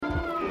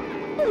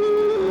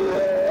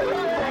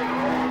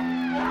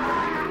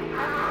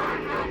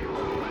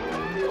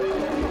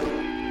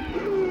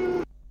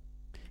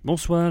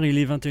Bonsoir, il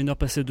est 21h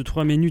passé de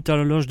 3 minutes à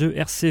l'horloge de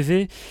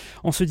RCV.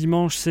 En ce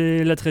dimanche,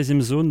 c'est la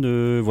 13e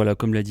zone. Voilà,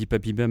 comme l'a dit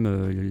Papy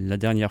Bem la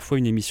dernière fois,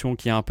 une émission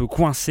qui est un peu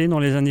coincée dans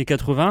les années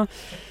 80.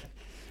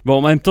 Bon,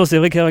 en même temps, c'est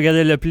vrai qu'à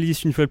regarder la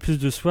playlist une fois de plus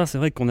de soir, c'est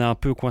vrai qu'on est un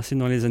peu coincé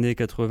dans les années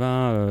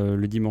 80,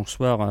 le dimanche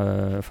soir,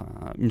 enfin,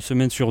 une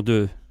semaine sur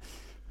deux.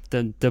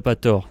 T'as pas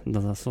tort,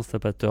 dans un sens t'as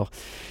pas tort.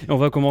 Et on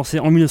va commencer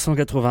en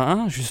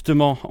 1981,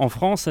 justement en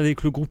France,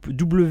 avec le groupe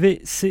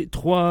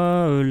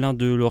WC3, l'un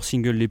de leurs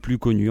singles les plus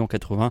connus en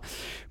 80.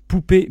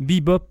 Poupée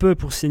Bebop,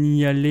 pour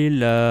signaler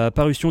la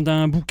parution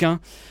d'un bouquin,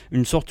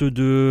 une sorte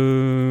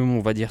de, on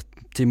va dire,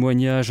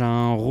 témoignage,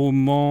 un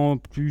roman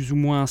plus ou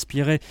moins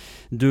inspiré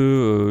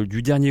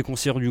du dernier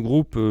concert du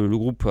groupe. Le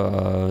groupe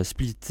a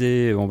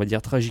splitté, on va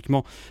dire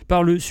tragiquement,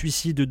 par le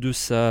suicide de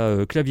sa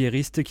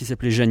claviériste qui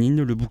s'appelait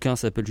Janine. Le bouquin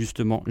s'appelle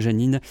justement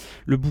Janine.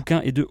 Le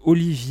bouquin est de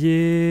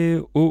Olivier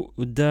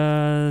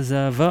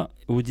Odazava,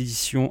 aux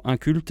éditions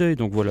Inculte. Et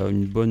donc voilà,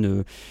 une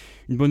bonne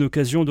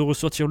occasion de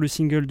ressortir le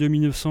single de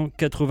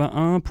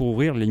 1981 pour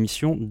ouvrir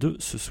l'émission de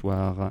ce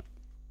soir.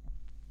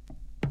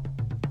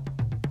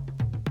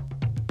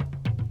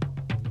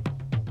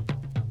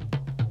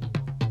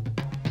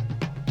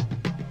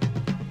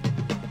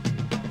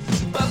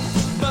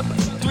 Pop,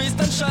 twist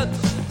and shot,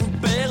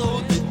 Poupée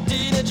des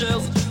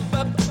teenagers.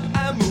 Pop,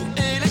 amour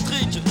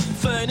électrique,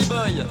 funny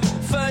boy,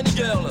 funny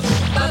girl.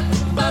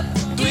 Pop,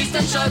 twist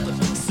and shot,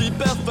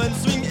 super fun,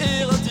 swing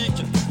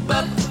érotique.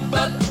 Pop,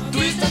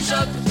 twist and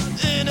shot,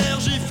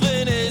 énergie,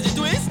 frénésie,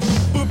 twist.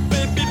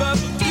 Poupée bebop,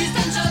 twist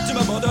and shot, tu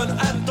m'abandonnes,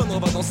 attends, on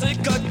va danser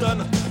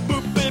cotton.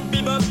 Poupée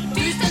bebop,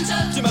 twist and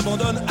shot, tu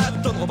m'abandonnes,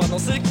 attends, on va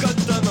danser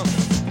cotton.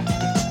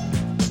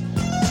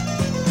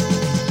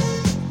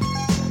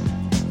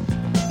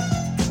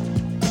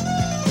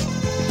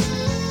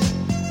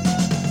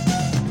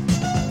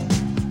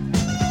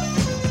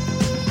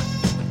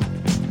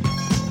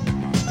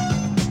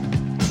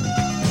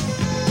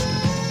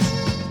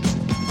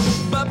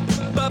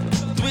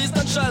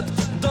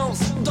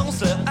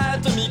 Danseur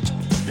atomique,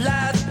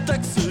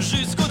 latex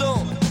jusqu'aux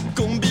dents,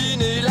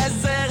 combiné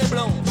laser et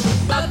blanc.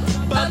 Pop,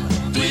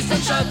 twist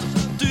and shot,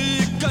 tu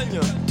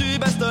cognes, tu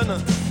bastonnes.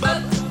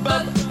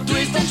 Pop,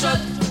 twist and shot,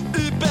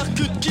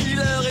 uppercut,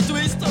 killer et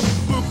twist.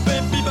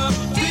 Poupée bebop,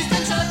 twist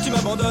and shot, tu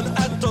m'abandonnes,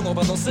 attends, on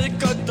va danser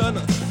cotton.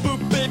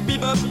 Poupée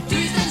bebop,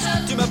 twist and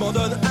shot, tu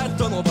m'abandonnes,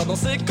 attends, on va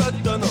danser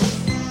cotton.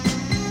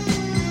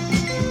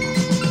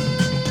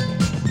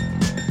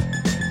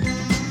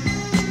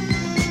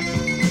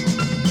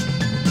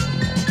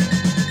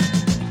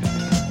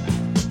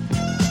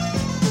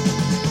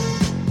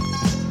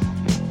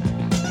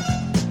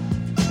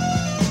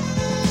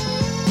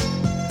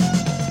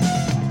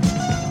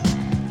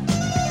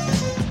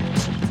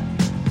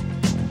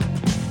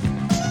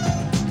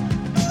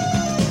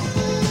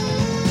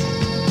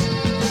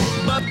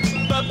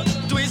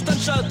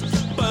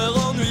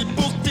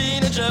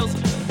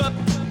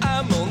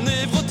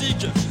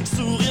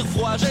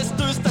 Geste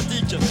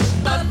statique.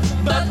 Pop,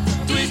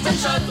 twist and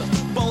shot,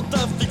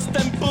 pantin fixe,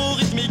 tempo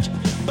rythmique.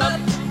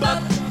 Pop,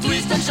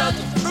 twist and shot,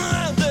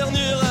 un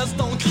dernier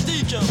instant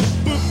critique.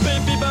 Poupée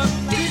bebop,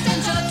 twist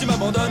and shot, tu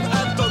m'abandonnes,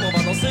 attends, on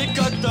va danser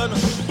cotton.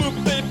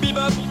 Poupée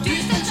bebop,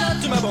 twist and shot,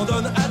 tu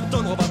m'abandonnes,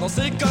 attends, on va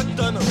danser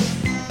cotton.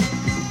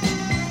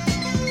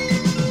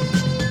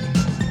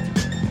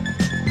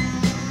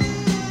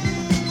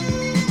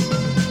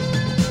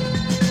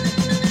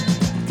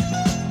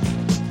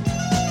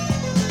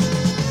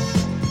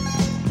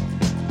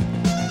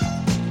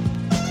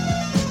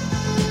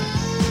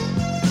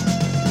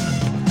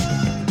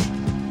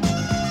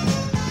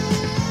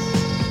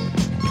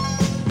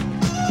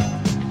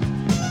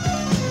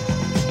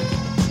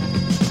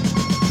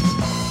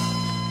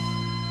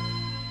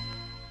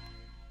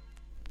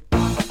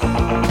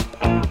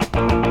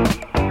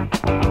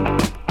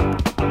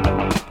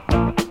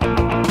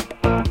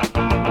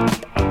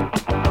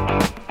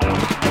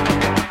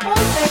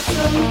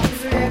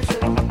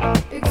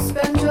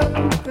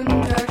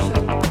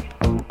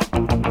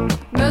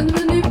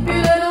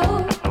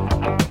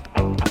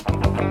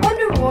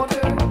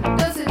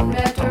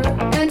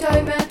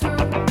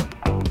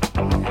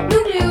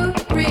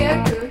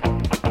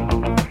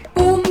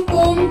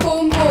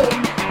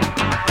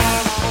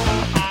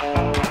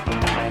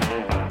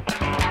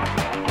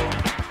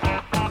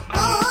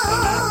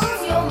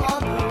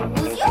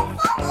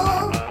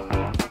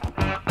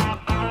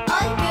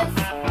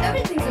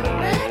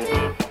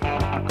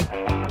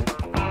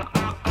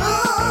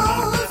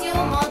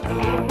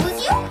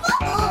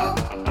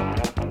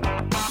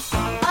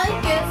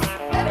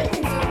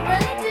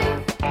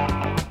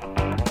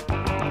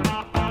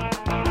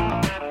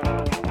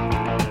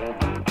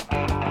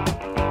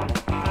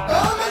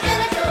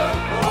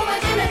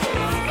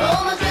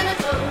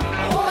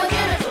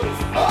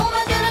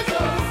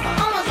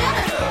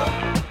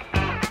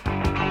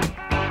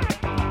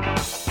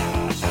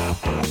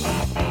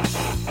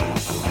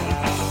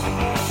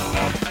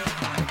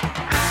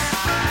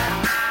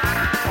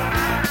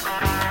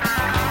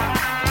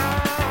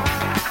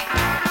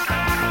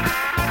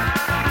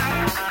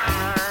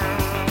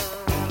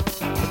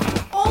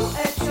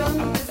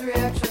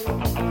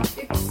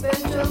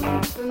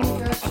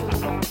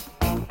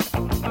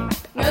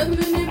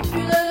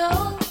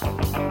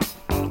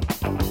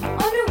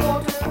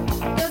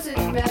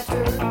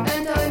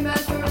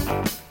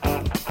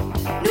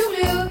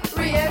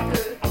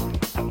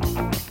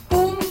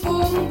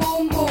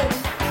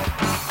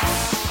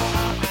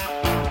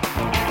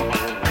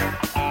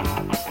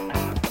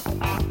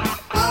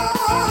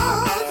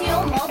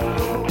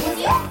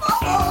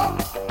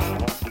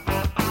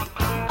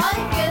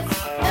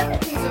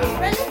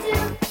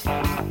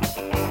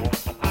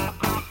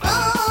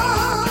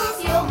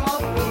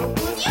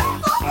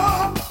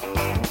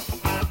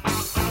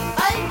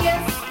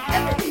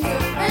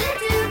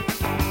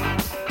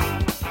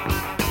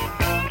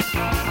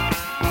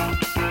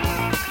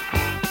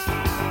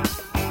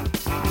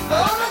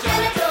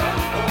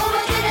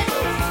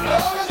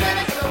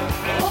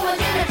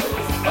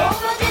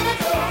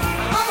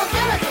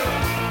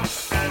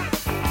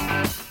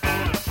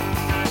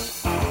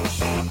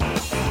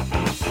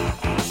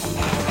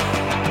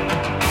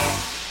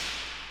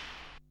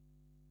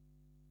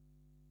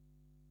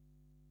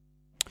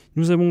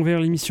 Nous avons ouvert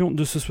l'émission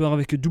de ce soir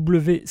avec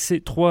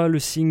WC3, le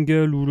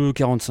single ou le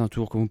 45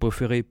 tours, comme vous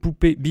préférez,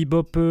 Poupée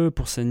Bebop,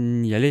 pour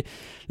signaler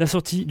la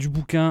sortie du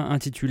bouquin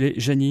intitulé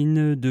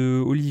Janine de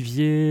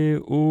Olivier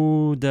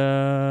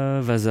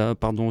Odavaza.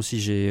 Pardon si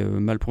j'ai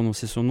mal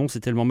prononcé son nom, c'est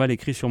tellement mal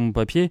écrit sur mon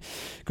papier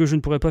que je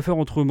ne pourrais pas faire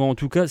autrement. En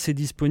tout cas, c'est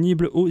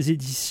disponible aux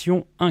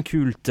éditions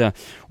Inculte.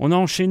 On a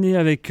enchaîné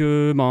avec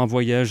un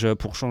voyage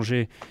pour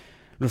changer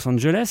Los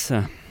Angeles.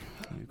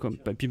 Comme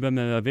Papy Bam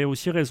avait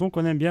aussi raison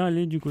qu'on aime bien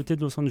aller du côté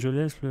de Los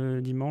Angeles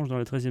le dimanche dans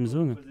la 13e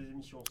zone.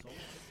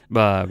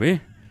 Bah oui,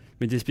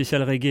 mais des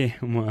spéciales reggae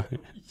au moins.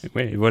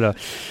 Ouais, voilà.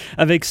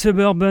 Avec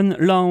Suburban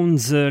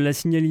Lawns, la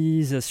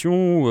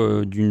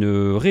signalisation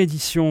d'une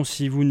réédition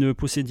si vous ne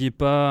possédiez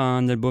pas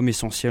un album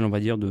essentiel, on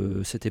va dire,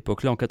 de cette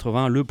époque-là, en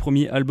 81. Le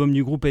premier album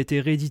du groupe a été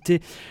réédité,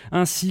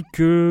 ainsi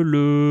que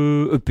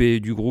le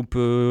EP du groupe,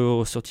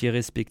 ressorti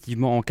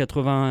respectivement en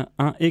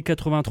 81 et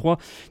 83.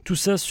 Tout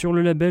ça sur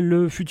le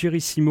label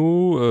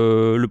Futurisimo,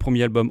 le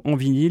premier album en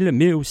vinyle,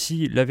 mais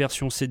aussi la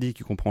version CD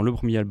qui comprend le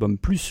premier album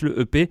plus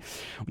le EP.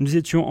 Nous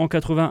étions en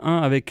 81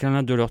 avec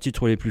l'un de leurs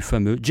titres les plus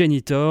fameux,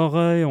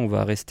 Janitor, et on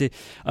va rester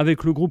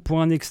avec le groupe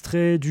pour un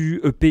extrait du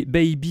EP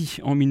Baby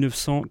en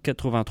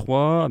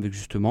 1983 avec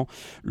justement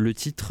le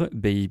titre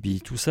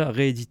Baby. Tout ça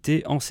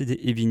réédité en CD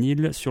et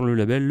vinyle sur le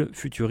label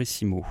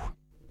Futurisimo.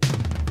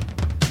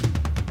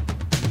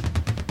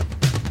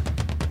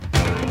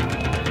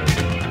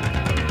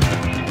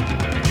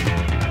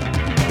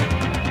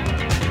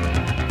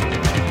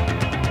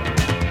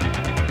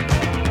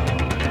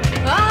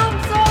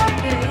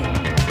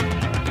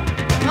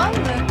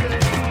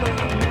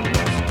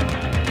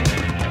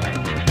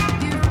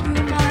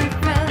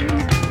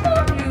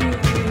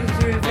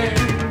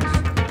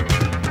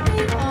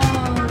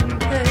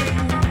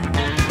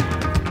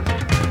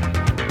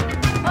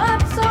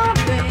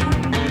 Absorbing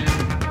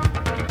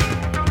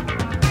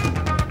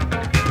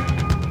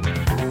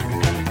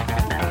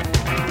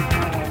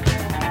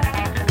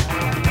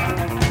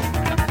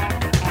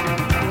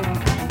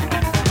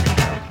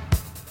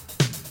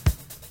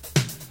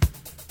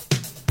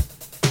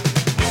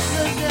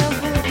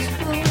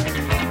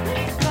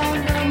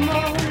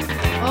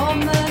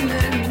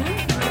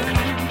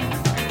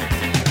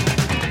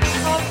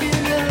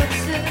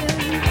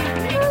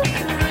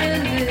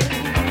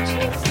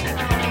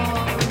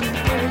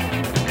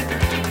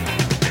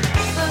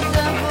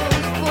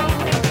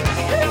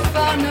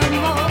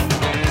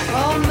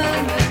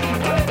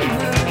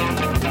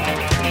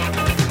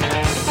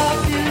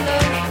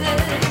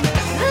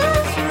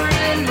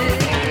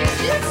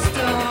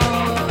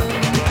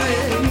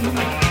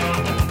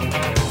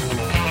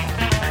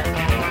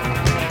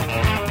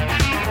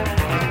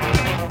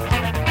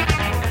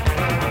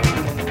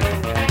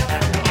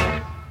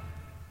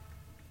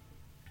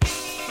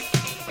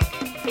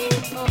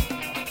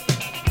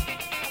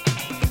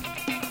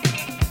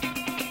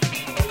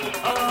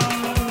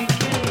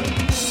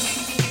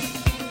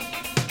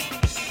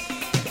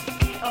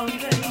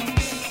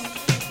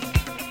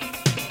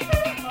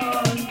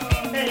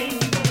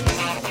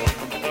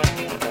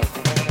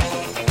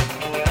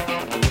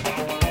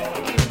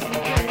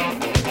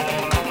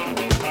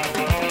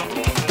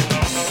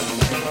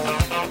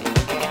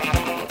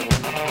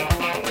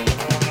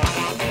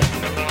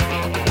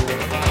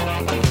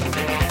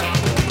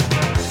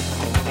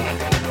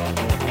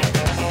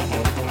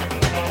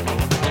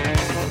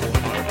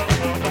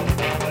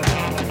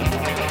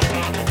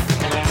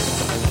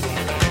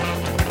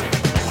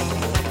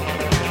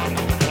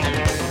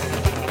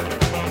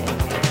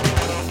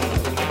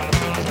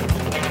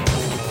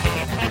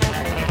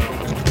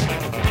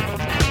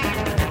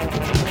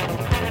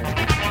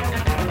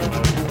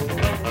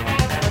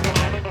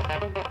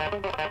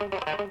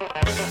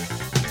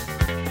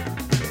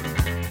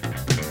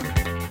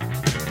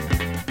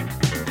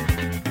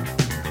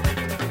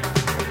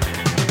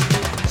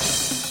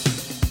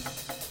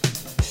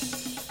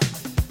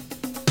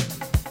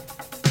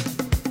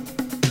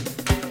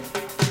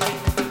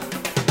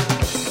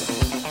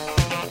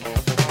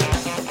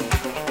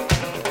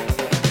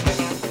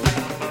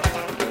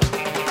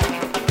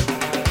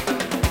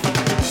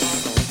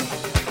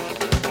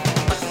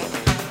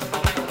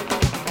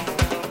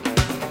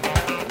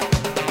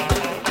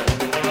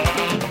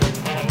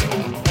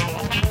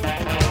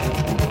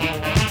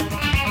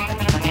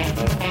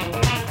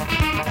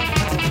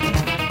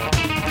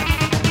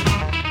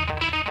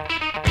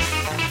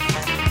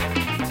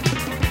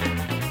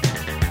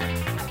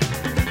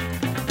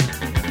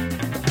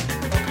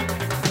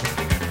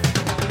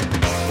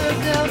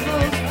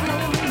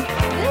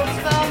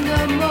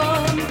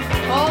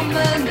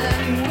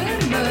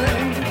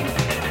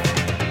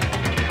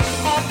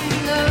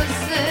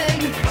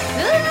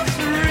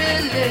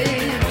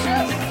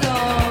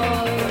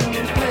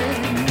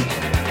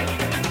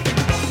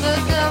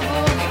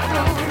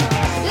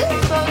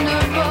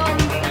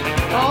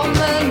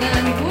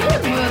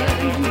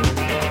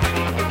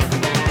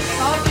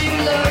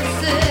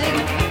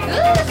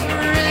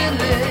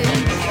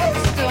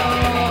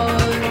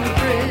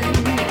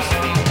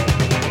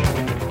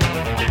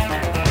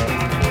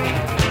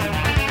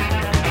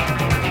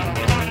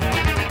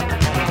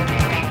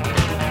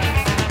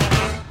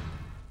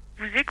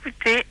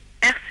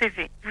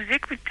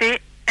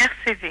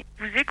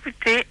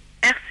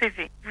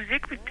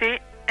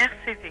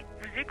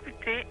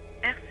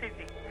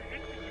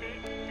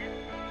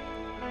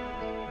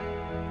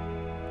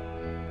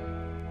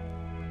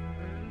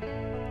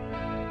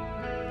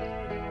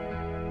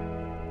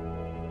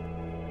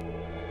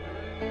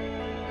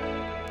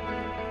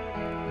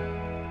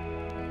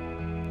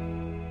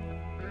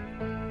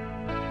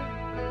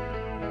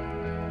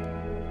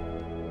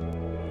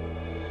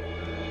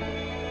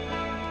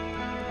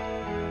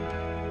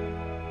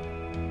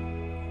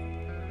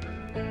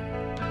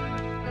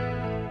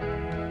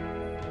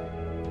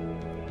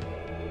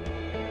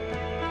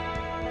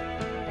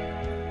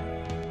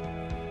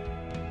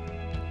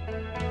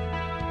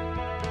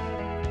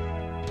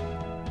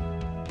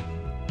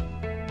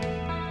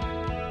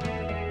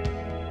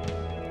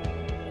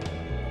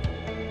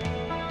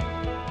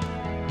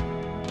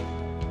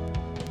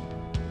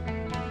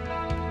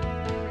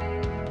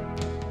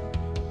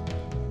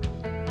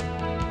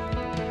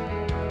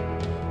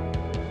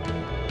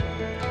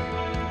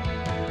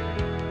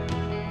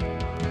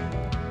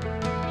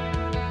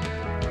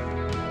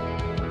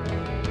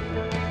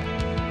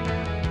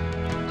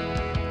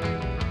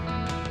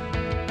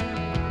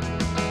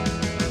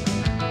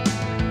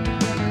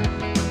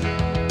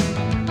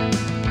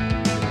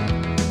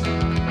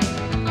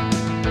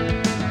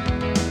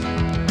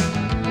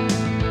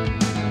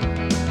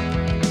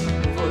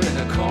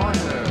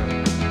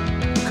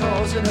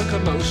causing a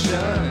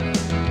commotion,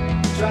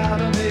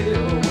 driving me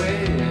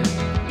away,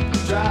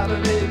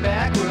 driving me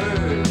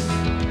backwards.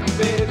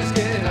 Baby's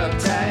getting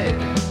uptight.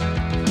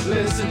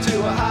 Listen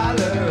to a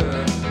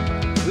holler,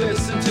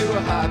 listen to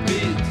a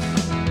heartbeat,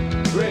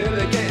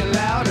 really getting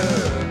louder.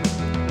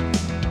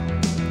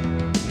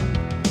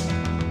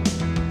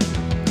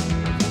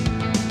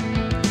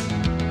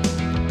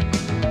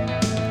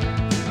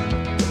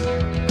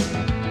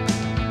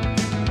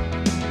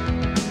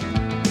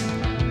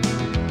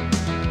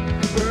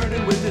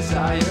 Burning with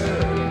desire,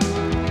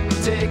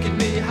 taking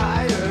me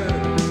higher,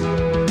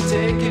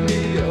 taking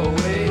me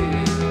away,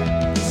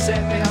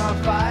 set me on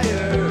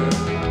fire,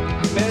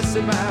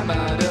 messing my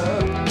mind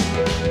up,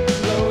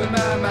 blowing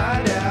my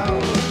mind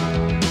out,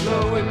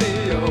 blowing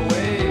me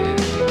away,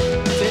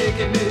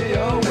 taking me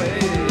away,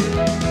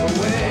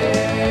 away,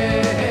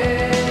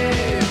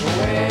 away,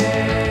 away,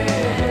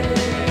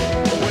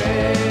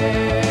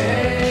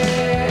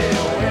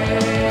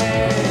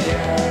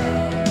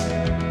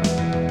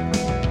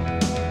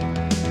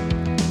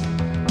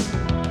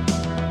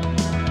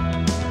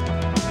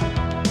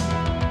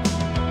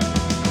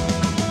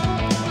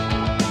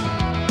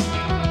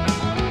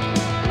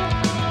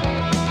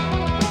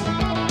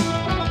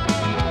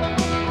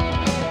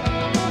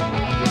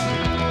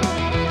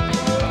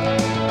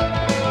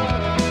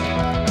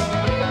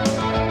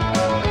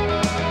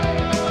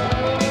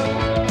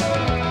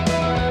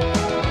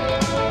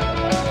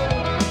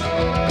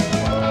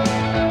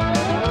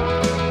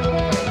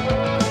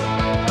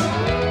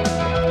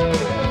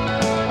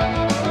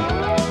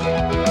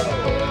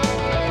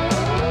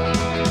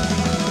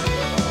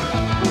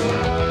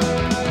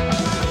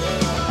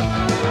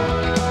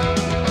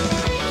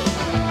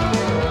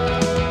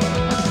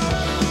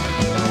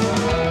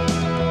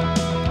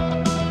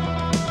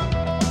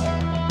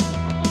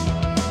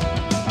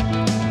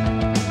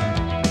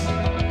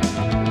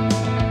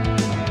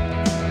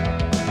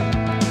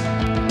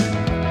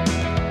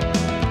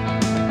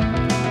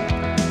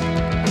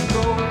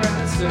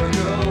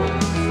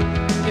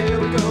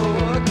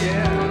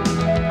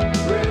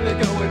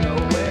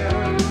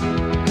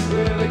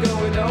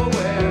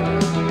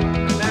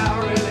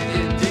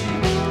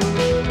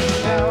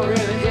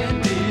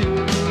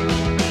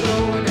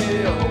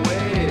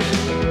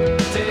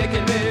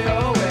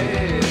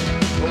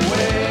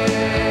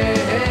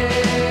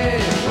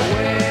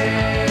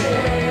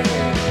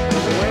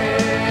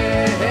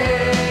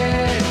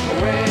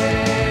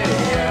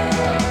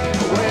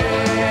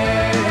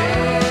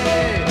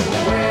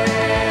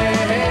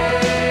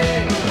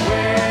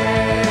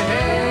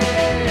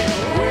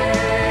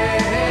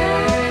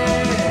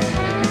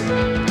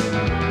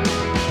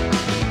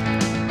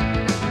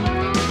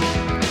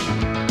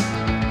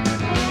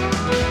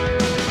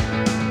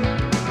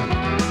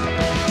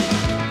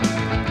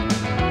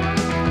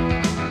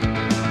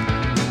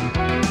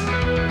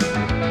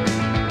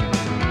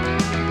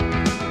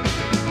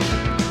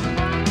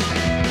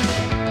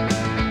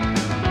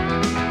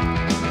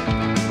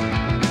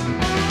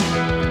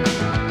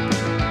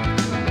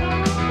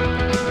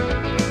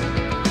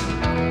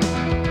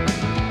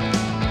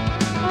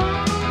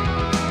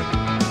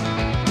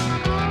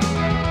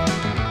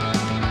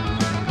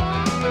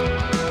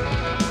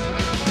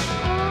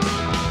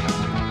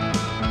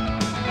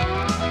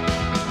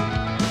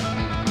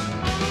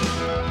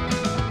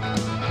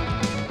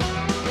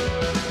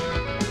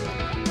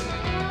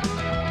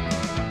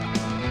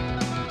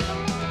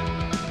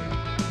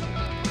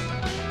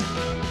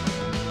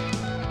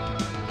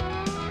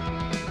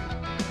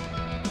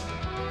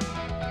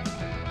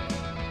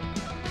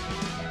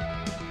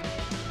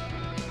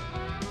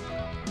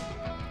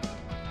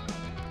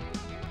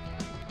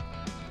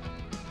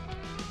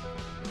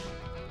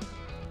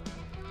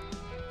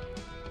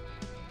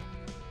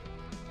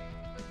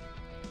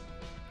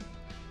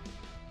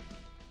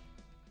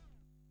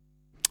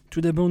 Tout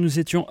d'abord, nous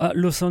étions à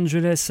Los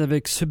Angeles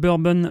avec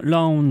Suburban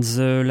Lawns,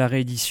 la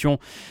réédition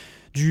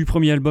du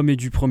premier album et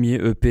du premier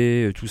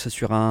EP, tout ça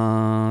sur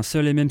un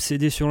seul et même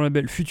CD sur le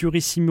label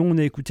Futurisimo. On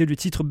a écouté le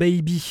titre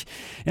Baby.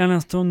 Et à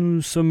l'instant,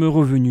 nous sommes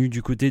revenus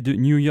du côté de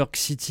New York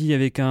City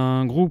avec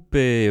un groupe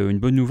et une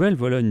bonne nouvelle.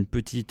 Voilà, une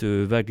petite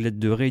vaguelette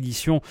de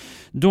réédition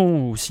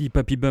dont aussi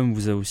Papy Bum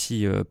vous a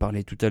aussi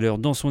parlé tout à l'heure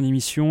dans son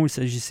émission. Il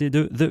s'agissait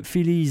de The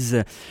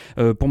FEELIES.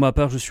 Pour ma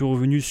part, je suis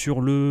revenu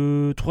sur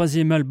le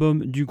troisième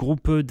album du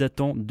groupe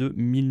datant de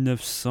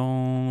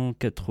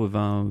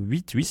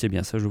 1988. Oui, c'est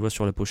bien ça, je le vois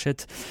sur la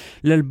pochette.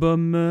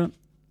 L'album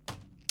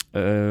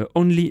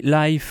Only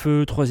Life,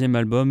 troisième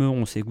album,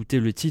 on s'est écouté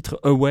le titre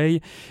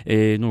Away,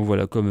 et donc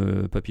voilà,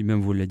 comme Papy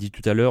même vous l'a dit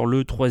tout à l'heure,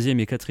 le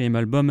troisième et quatrième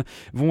album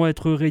vont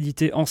être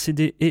réédités en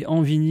CD et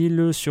en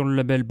vinyle sur le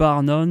label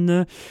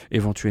Barnon,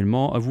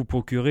 éventuellement à vous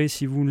procurer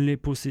si vous ne les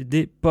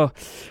possédez pas.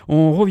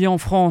 On revient en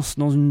France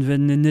dans une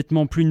veine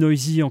nettement plus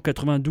noisy en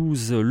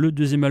 92, le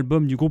deuxième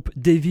album du groupe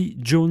Davy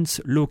Jones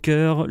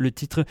Locker, le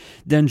titre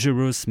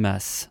Dangerous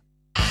Mass.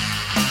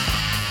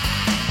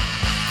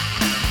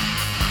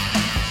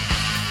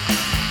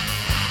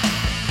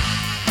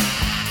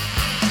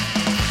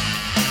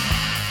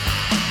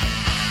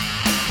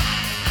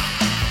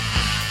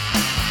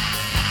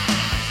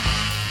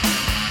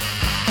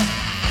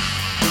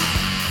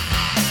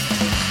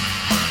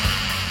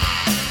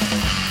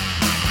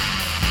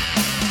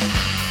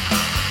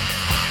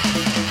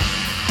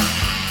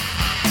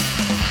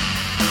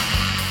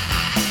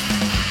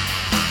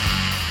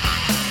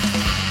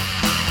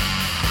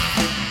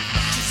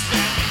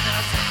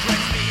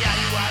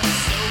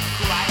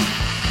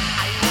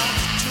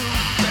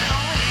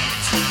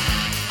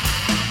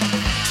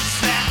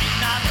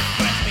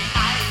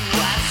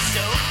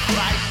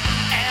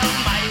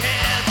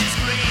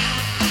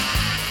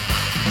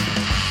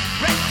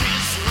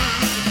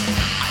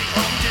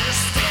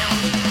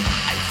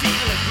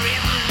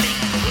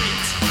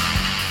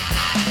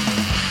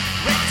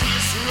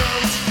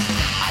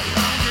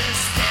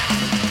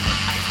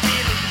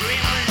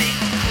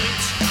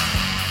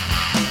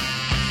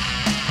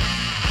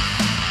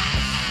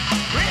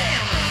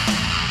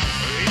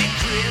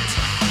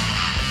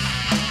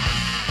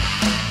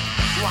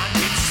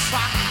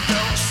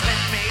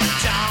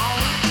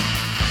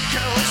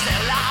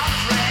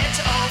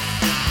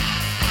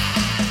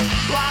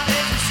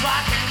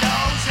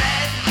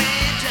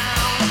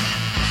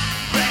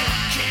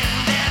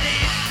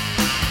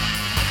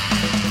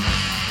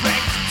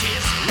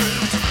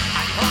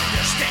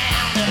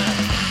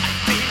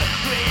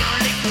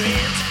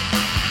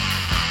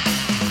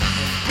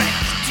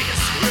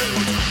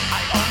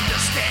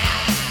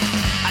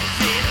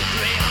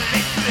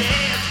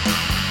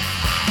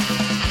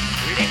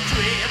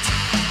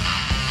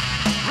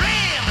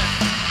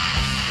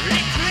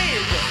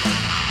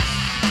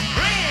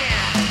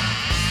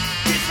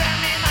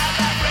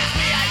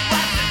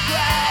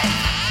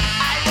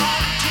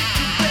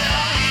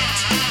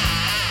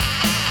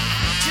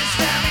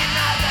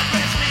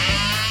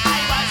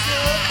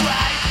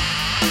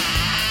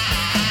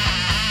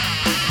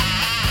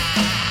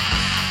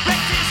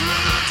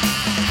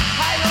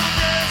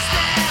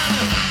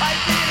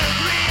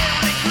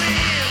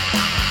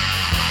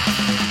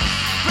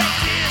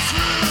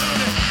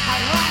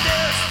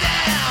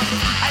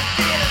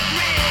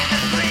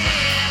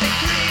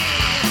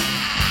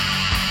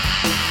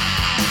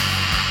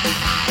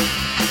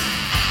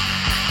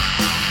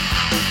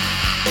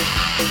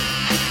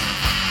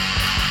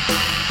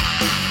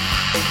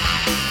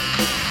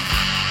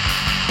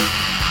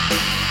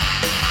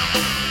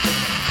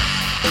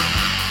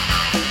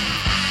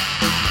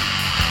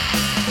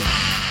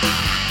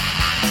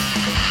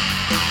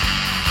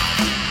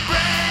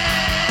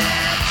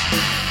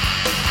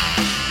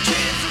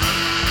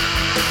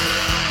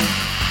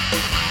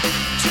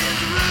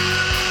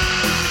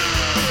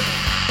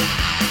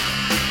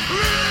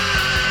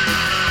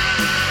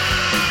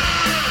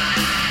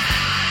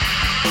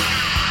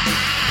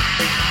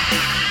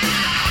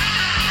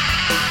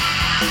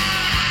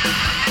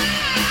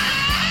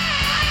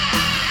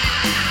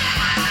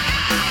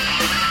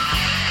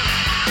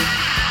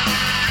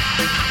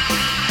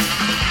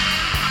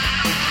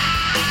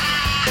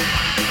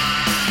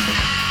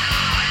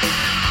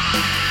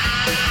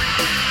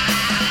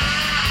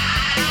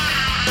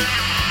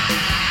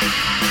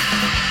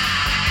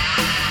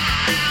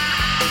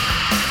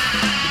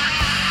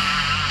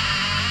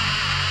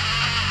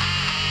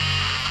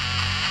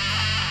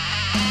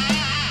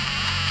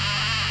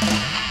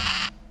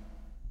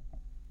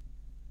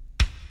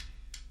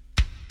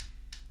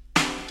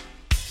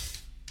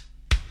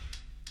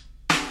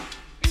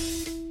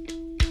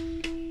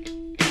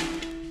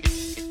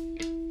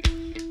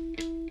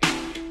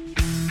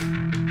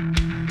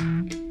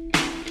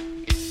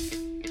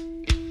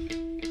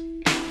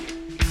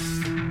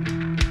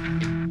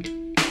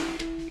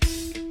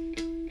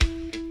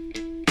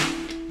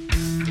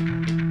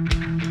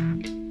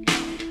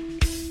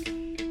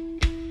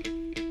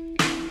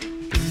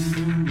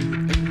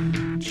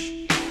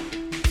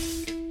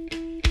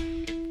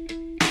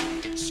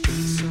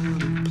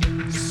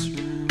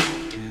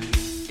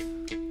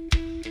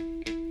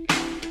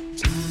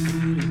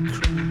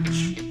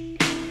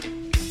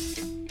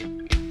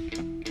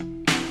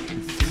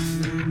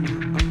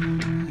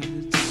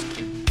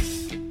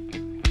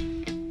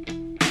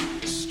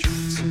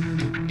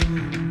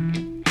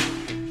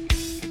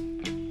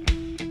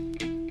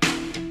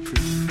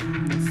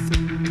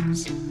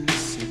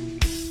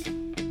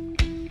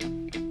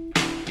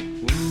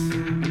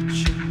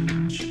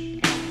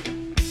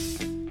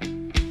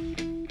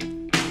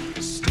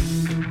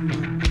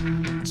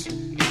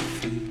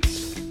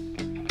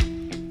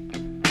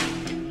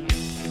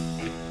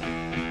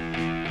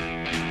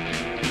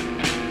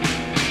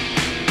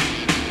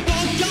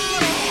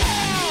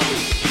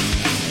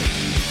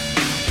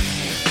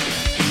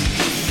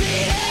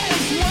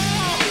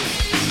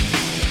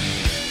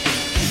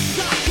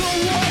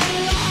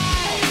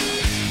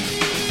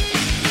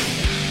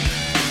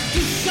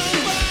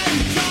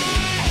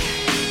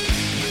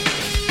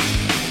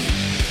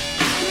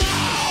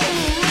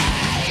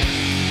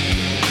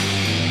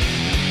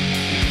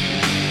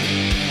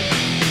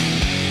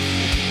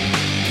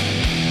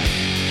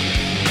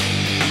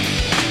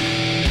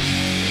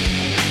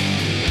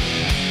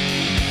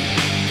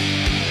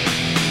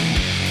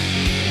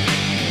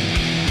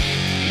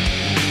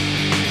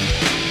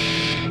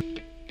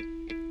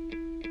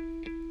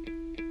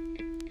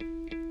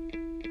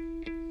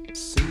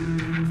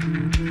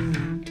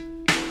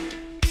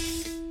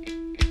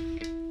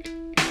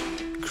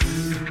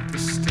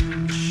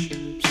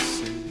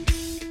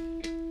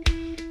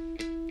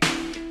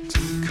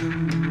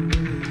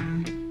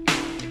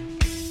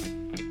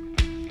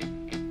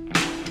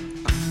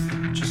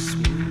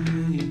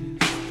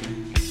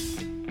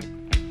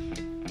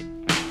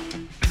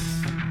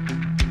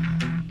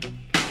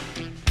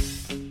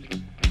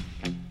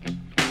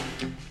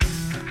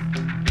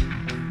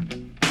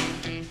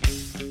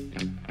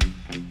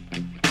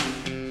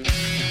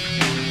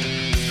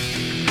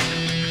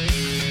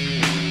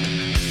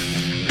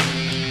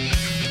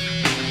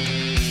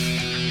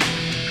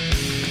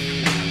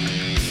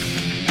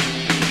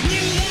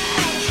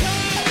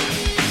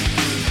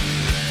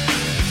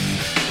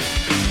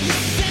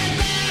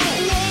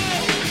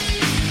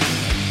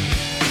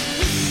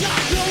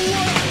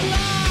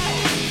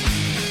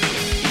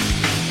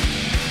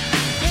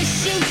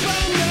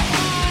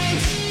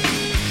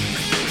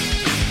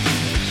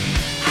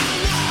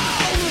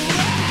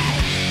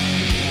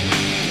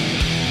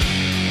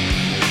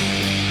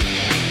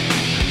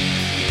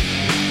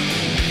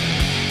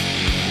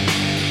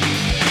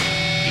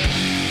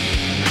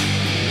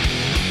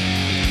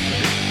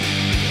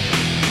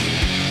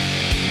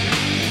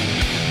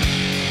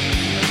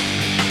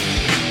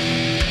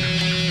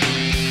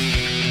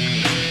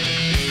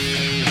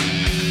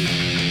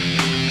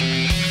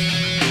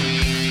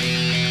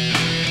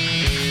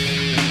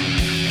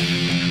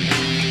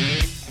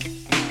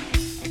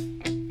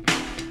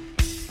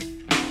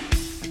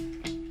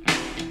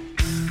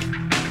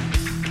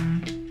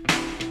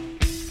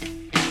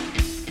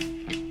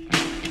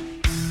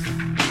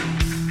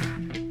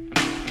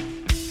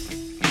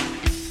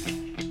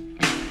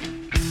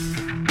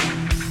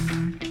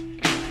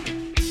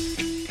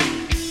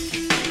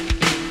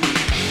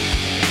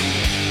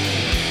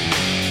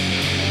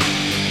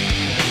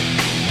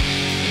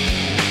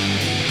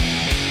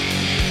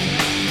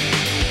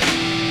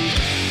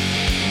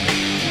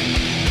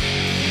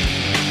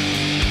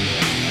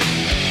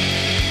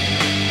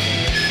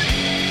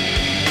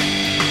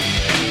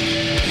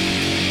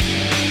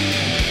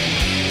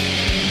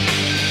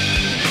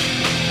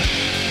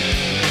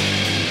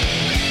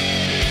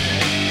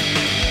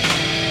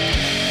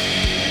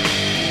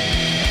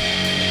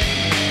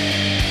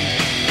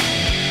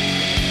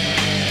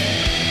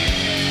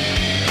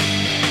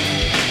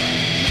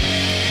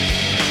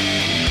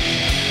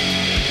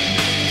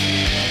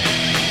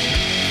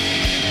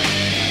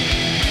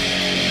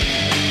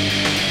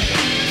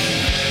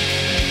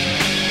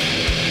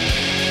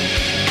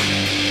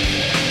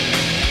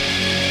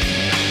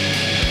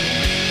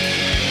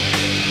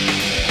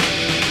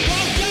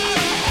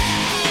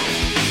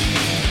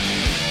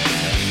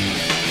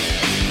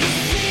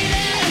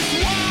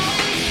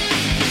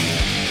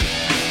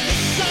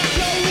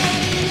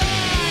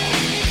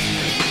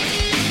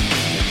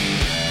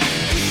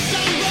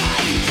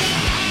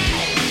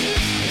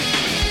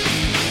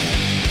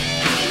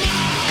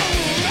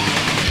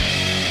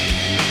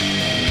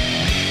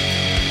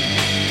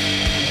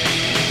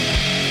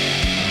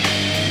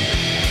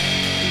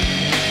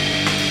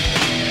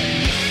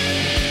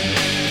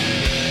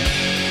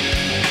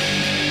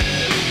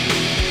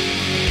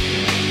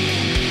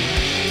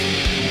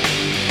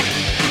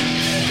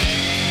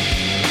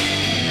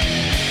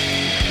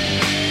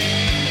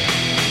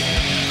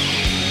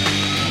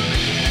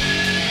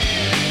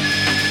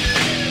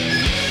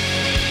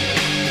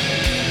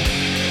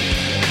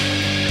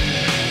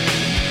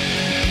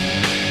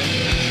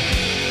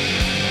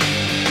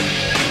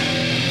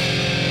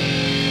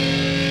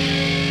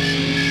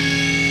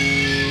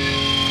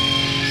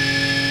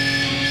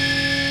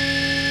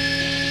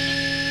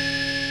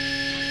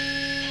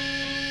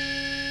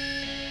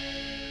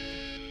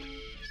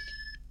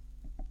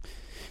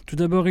 Tout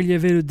d'abord, il y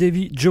avait le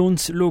Davy Jones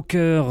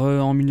Locker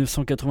en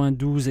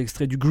 1992,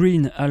 extrait du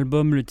Green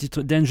Album, le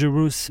titre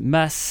Dangerous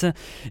Mass.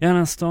 Et à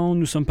l'instant,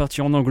 nous sommes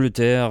partis en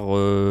Angleterre,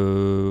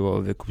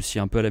 avec aussi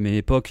un peu à la même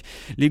époque,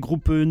 les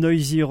groupes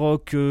noisy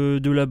rock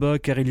de là-bas,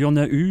 car il y en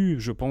a eu.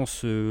 Je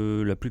pense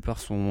la plupart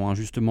sont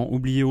injustement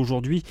oubliés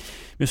aujourd'hui.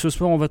 Mais ce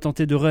soir, on va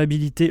tenter de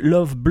réhabiliter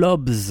Love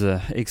Blobs,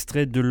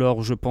 extrait de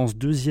leur, je pense,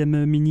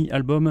 deuxième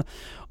mini-album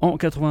en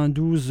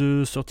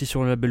 92, sorti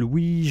sur le label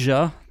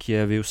Wiiija, qui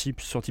avait aussi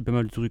sorti pas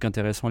mal de trucs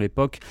intéressants à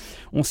l'époque.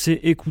 On s'est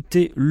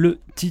écouté le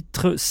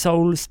titre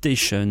Soul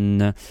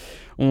Station.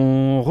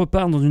 On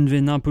repart dans une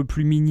veine un peu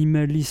plus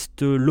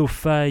minimaliste,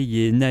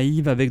 lo-fi et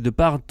naïve avec The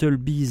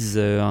Bartlebees,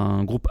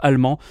 un groupe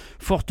allemand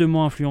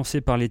fortement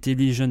influencé par les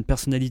Television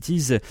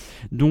Personalities,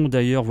 dont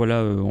d'ailleurs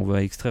on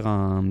va extraire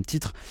un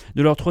titre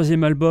de leur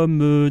troisième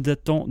album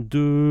datant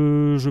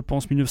de, je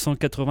pense,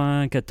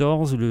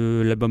 1994,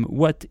 l'album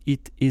What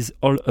It Is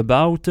All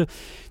About,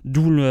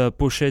 d'où la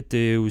pochette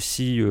est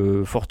aussi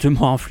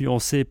fortement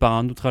influencée par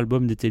un autre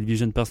album des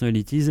Television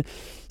Personalities.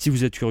 Si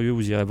vous êtes curieux,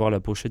 vous irez voir la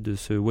pochette de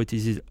ce What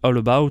Is It All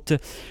About.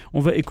 On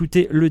va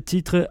écouter le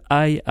titre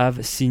I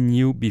Have Seen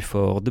You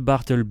Before, The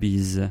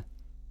Bartlebees.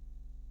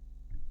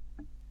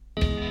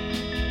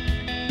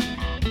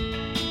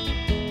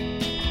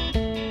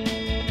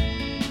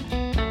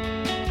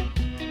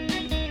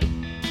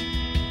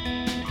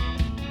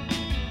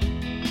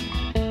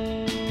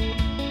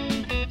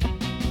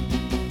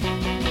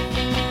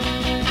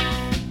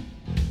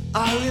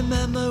 I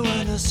remember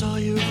when I saw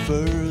you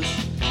first.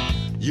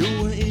 You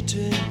were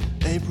eating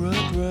apricot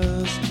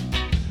rust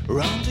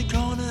around the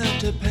corner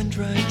at the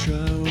Pentrade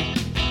Show.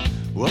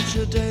 Watch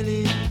your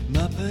daily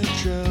Muppet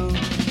Show.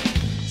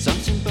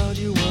 Something about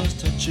you was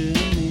touching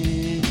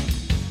me.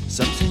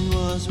 Something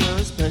was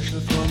very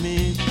special for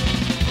me.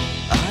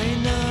 I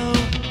know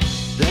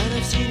that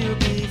I've seen you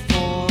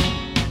before.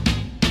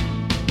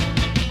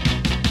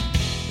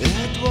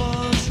 It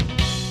was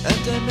at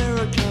the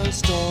miracle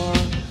store.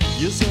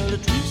 You sell the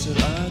dreams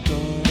that I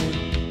adore.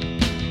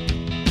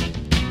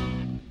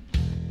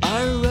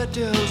 I read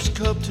the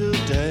horoscope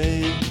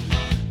today,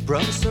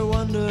 promised a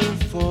wonder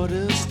for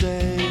this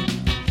day.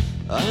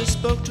 I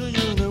spoke to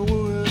you in a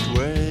weird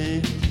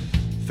way,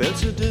 felt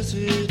so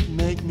dizzy it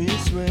made me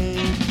sway.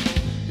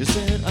 You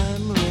said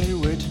I'm really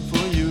waiting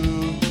for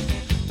you,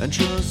 and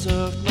sure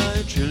served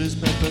my chilies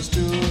peppers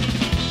too.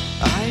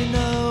 I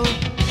know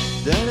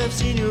that I've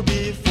seen you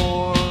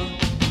before.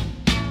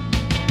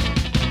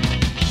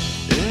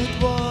 It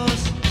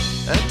was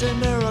at the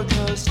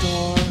miracle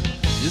store.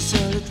 You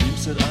sell the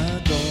dreams that I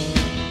adore.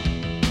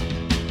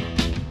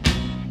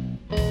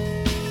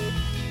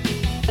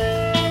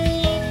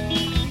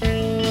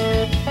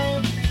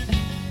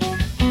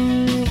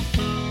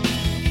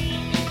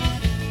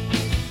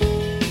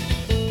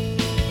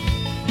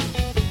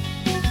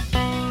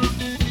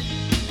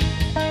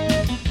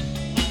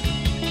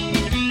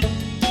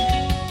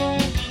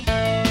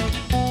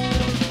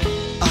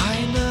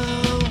 I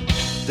know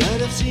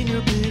that I've seen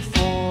you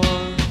before.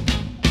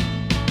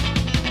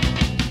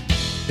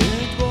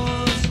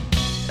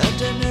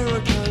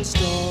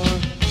 Store.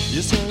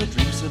 You sell the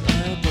dreams that I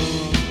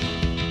adore.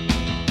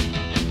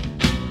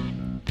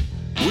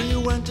 We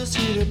went to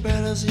see the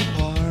Battersea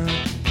Park,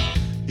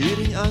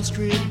 eating ice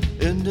cream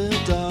in the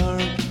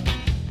dark.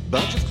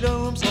 Bunch of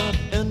gnomes up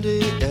in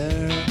the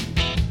air,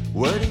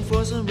 waiting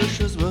for some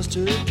wishes was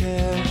to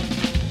care.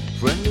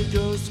 Friendly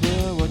ghosts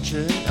were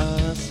watching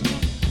us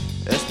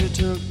as we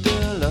took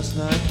the last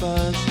night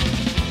bus.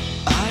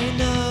 I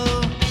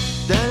know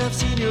that I've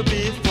seen you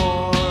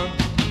before.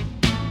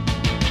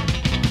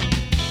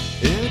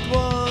 It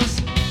was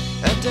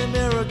at the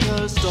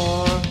miracle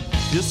store.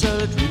 You sell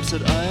the dreams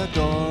that I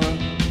adore.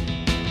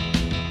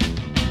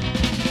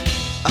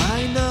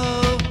 I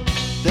know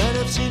that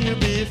I've seen you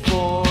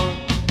before.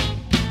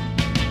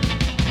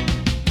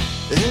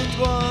 It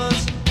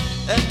was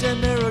at the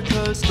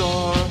miracle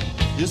store.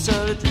 You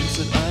sell the dreams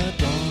that I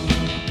adore.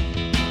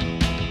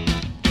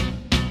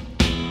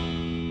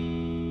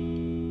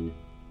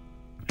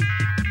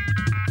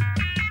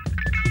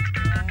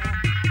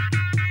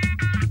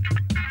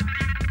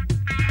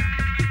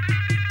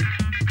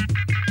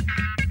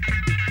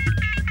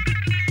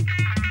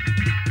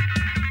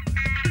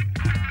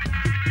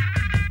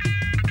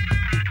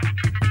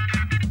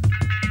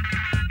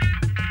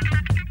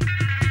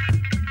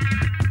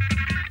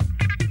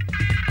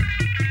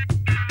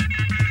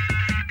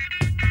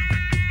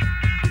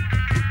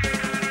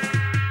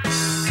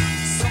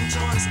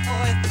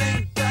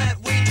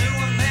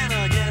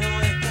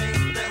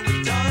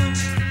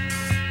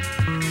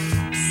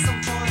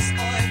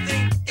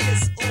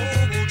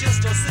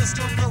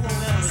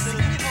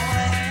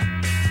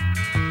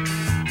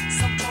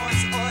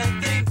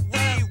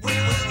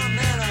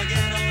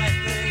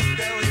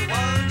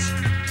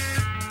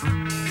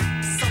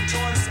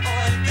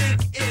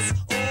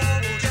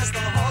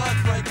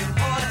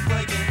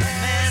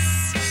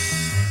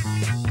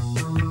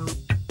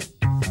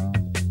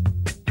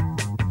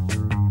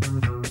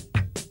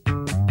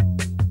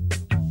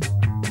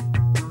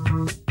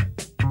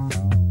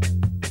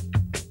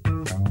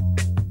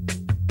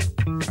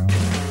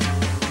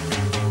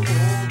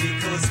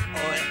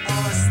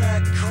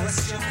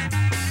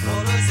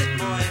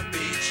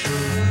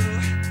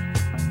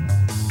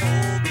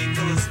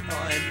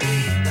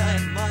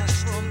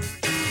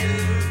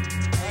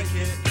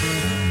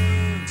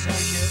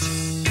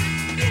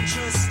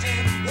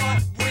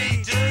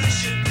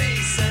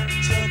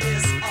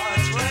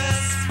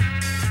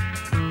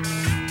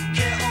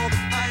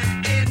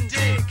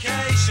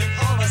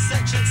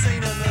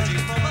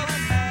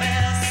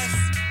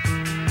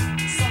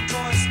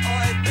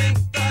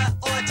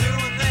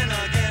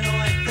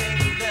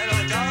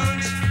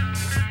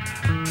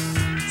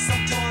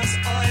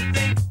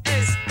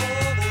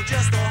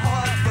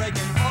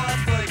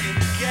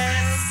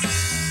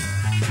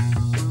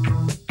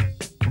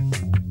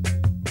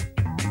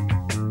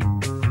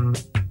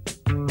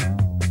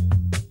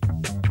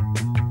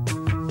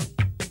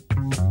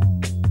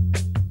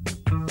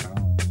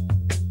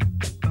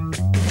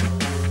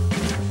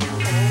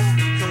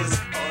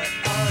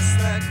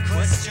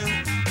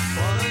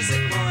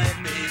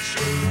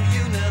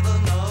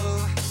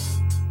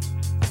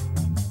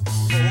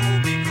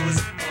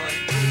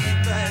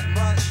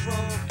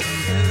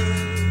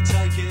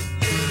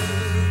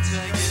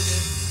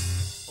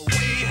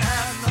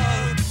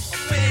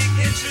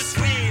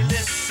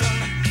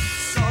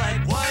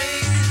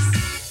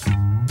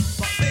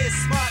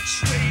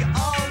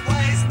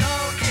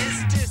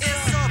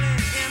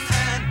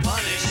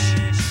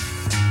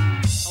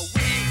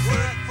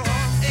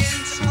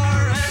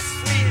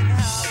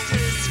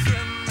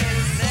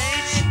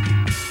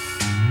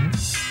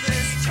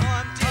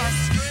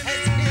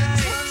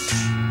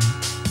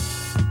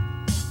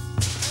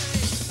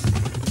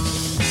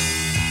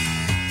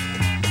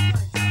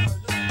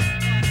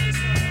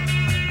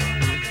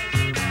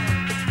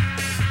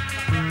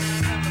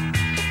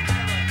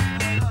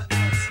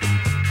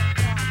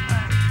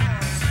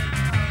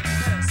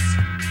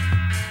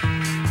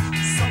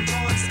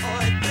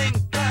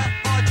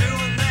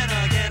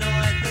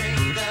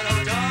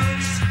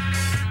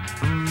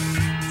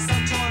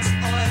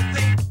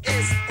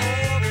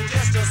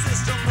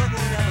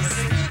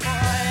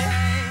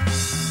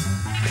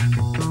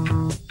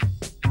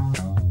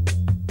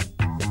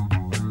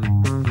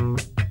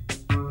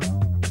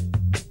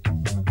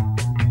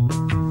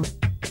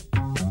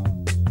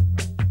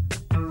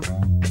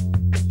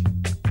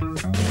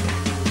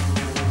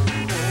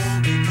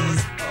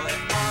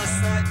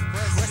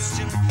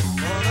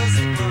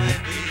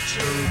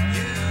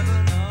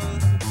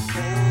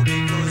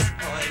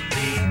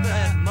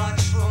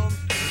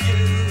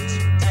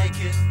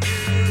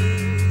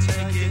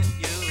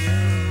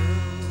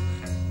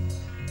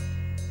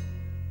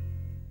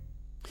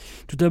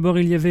 d'abord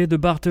il y avait The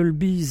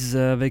Bartleby's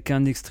avec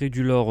un extrait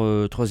de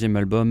leur troisième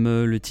album,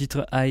 le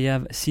titre I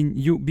Have Seen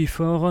You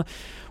Before.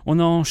 On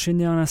a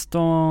enchaîné à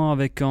l'instant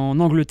avec en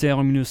Angleterre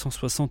en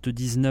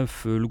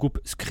 1979 le groupe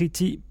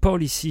Scritti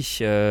Policy.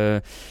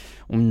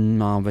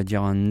 On va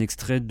dire un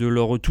extrait de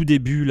leur tout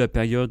début, la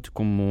période,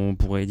 comme on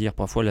pourrait dire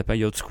parfois la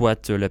période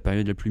squat, la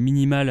période la plus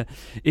minimale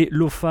et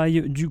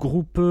lo-fi du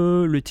groupe,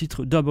 le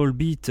titre Double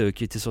Beat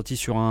qui était sorti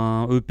sur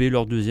un EP,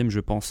 leur deuxième je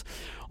pense,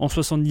 en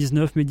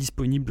 79 mais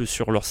disponible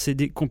sur leur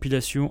CD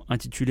compilation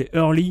intitulé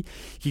Early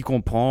qui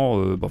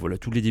comprend voilà,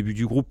 tous les débuts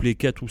du groupe, les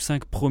 4 ou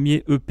 5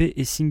 premiers EP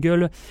et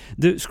singles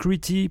de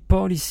Scritti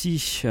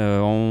Policy.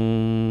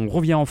 On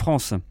revient en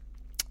France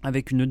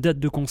avec une date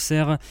de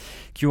concert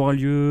qui aura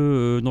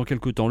lieu dans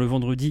quelques temps, le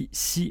vendredi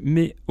 6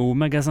 mai au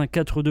magasin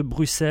 4 de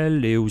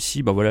Bruxelles, et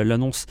aussi voilà,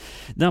 l'annonce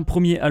d'un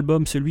premier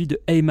album, celui de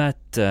Heimat.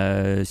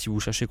 Si vous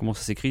cherchez comment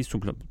ça s'écrit,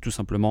 tout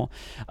simplement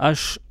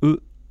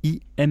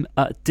Heimat,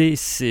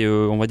 c'est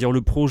on va dire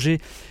le projet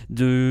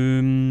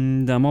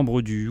d'un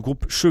membre du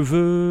groupe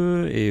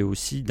Cheveux et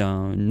aussi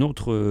d'une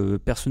autre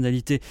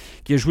personnalité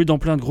qui a joué dans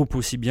plein de groupes,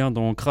 aussi bien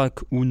dans Crack,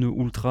 Un,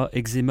 Ultra,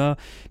 Eczema,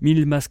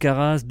 Mille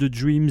Mascaras, The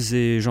Dreams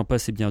et j'en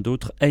passe et bien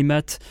d'autres.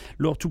 Heimat,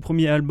 leur tout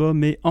premier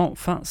album est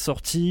enfin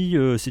sorti,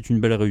 c'est une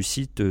belle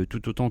réussite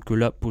tout autant que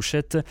la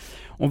pochette.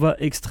 On va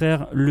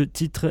extraire le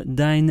titre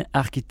Dein,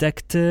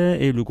 architekt,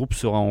 et le groupe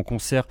sera en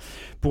concert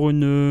pour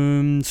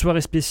une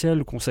soirée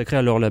spéciale consacrée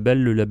à leur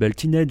label, le label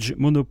Teenage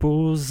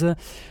Menopause,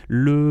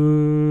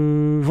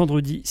 le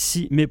vendredi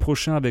 6 mai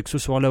prochain, avec ce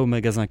soir-là au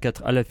magasin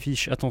 4 à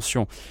l'affiche,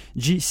 attention,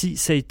 G.C.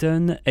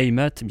 Satan,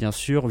 Heimat bien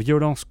sûr,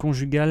 Violence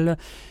Conjugale,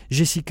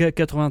 Jessica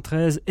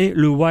 93 et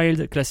le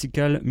Wild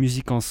Classical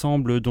Music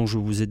Ensemble dont je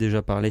vous ai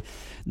déjà parlé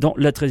dans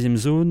la 13e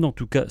zone. En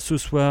tout cas ce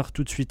soir,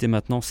 tout de suite et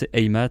maintenant, c'est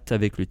Heimat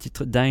avec le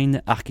titre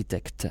Dein,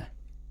 architekt.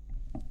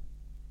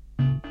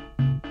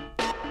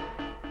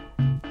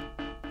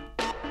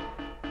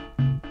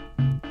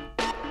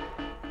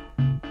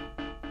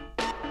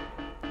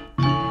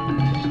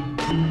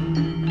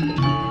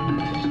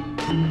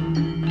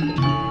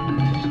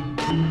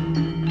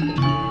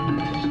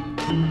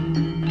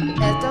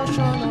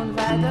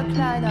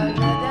 Kleiner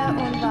werde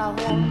und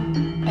warum.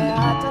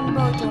 Hat ein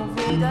Boot und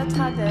wieder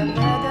tragt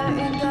Werde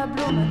in der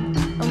Blumen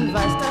und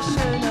weiß das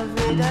schöne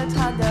wieder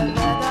tragt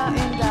Werde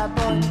in der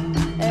Bonn.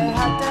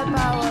 Hat der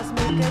Bauers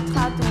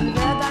mitgetragen und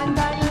Werde in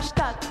deine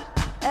Stadt.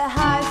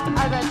 Heißt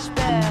Albert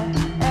Speer,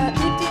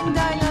 liegt in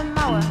deiner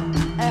Mauer.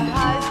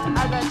 Heißt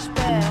Albert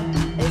Speer,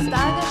 ist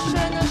eine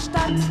schöne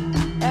Stadt.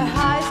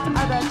 Heißt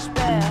Albert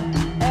Speer,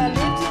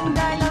 lebt in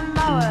deiner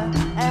Mauer.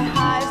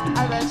 Heißt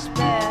Albert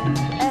Speer,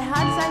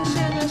 hat seine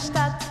schöne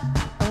Stadt.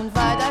 Und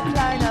weil der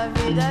Kleine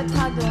wieder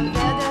tragt und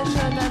werde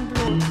schönen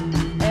Blut.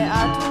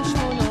 Hat uns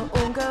schon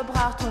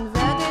umgebracht und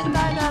werde in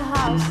dein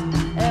Haus.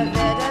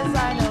 Werde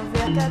seine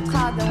Werke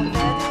tragen und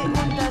werde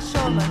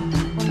unterschommen.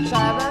 Und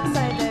Scheibe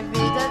Seite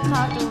wieder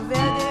tragt und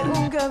werde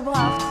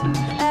umgebracht.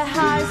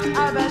 Heißt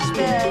Albert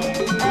Speer,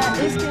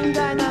 ist in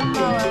deiner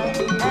Mauer.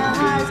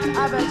 Heißt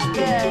Albert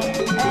Speer,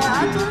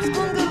 hat uns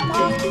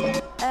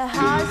umgebracht.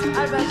 Heißt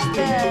Albert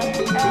Speer,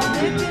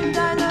 lebt in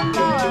deiner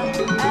Mauer.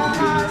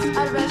 Heißt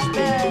Albert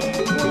Speer,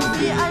 und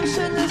wie ein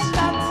schönes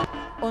Stadt.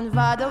 Und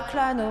war du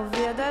klein und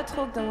werde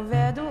trug, dann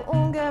werde du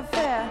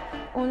ungefähr.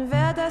 Und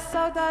werde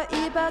sagt er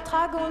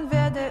übertragen und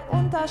werde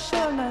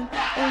unterschirmen.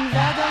 Und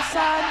werde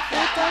sein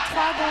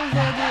übertragen und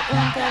werde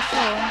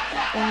unterschirmen.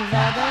 Und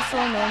werde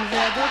Sonne und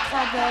werde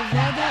tragen,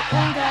 werde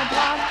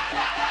unterbracht.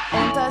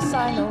 Unter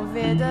sein und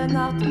werde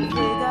Nacht und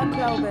werde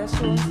Glaube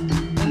schon.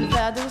 Und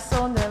werde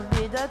Sonne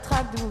wieder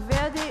tragt, du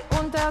werde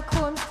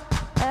Unterkunft.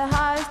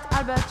 Heißt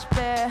Albert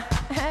Speer,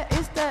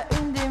 ist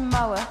in die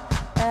Mauer.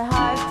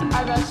 Heißt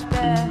Albert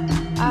Speer,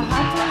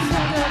 hat uns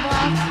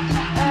umgebracht.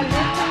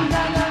 Lebt in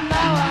deiner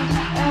Mauer,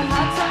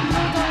 hat sein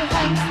Blut und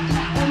hängt.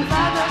 Und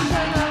war der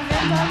schöne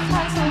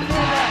Winterkranz und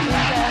wieder in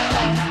der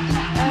Land.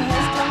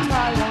 Ist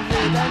total und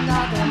wieder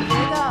Nacht und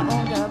wieder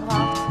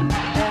umgebracht.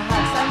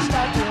 Hat sein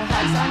Stadt und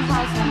hat sein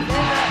Haus und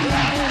wieder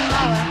in die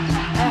Mauer.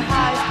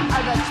 Heißt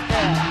Albert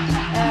Speer,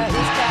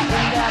 ist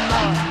in der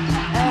Mauer.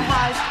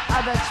 Heißt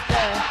Albert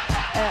Speer,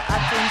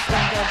 hat uns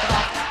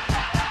umgebracht.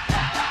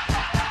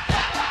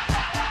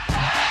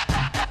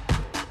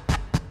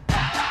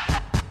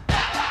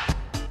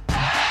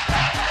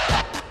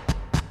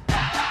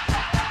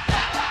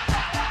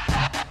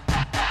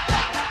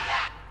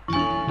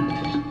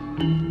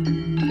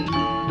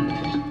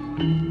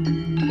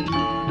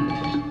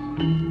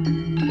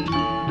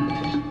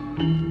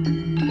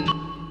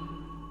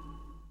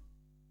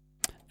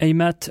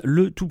 Heimat,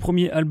 le tout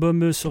premier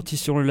album sorti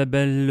sur le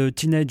label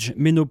Teenage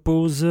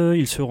Menopause.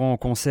 Ils seront en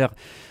concert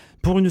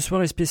pour une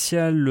soirée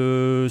spéciale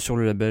sur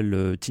le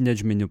label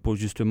Teenage Menopause,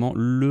 justement,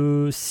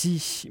 le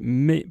 6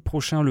 mai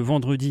prochain, le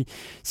vendredi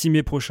 6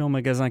 mai prochain, au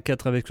magasin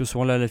 4, avec ce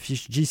soir-là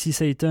l'affiche JC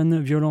Satan,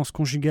 Violence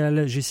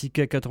Conjugale,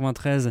 Jessica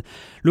 93,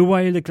 le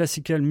Wild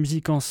Classical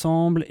Musique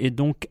Ensemble et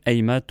donc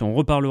Heimat. On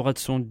reparlera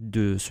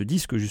de ce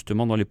disque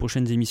justement dans les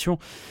prochaines émissions,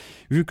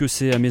 vu que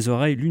c'est à mes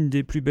oreilles l'une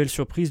des plus belles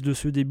surprises de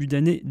ce début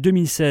d'année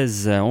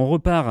 2016. On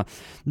repart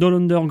dans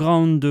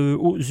l'underground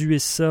aux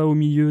USA au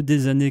milieu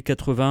des années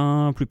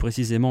 80, plus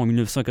précisément en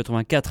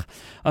 1984,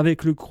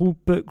 avec le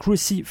groupe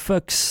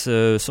Crucifix,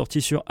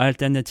 sorti sur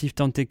Alternative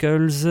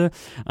Tentacles,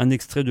 un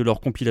extrait de leur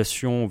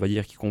compilation, on va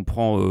dire, qui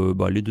comprend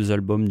les deux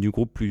albums du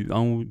groupe, plus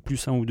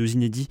un ou deux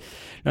inédits.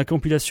 La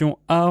compilation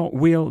Our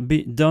Will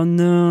Be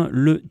Done,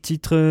 le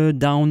titre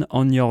Down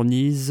on Your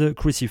Knees,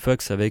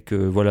 Crucifix, avec,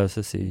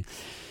 ça c'est...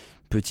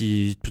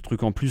 Petit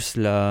truc en plus,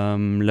 la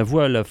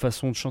voix, la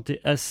façon de chanter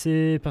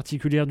assez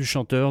particulière du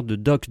chanteur, de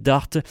Doc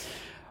Dart,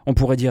 on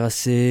pourrait dire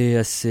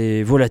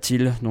assez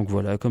volatile. Donc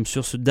voilà, comme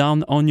sur ce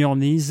Down on Your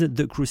Knees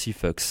de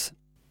Crucifix.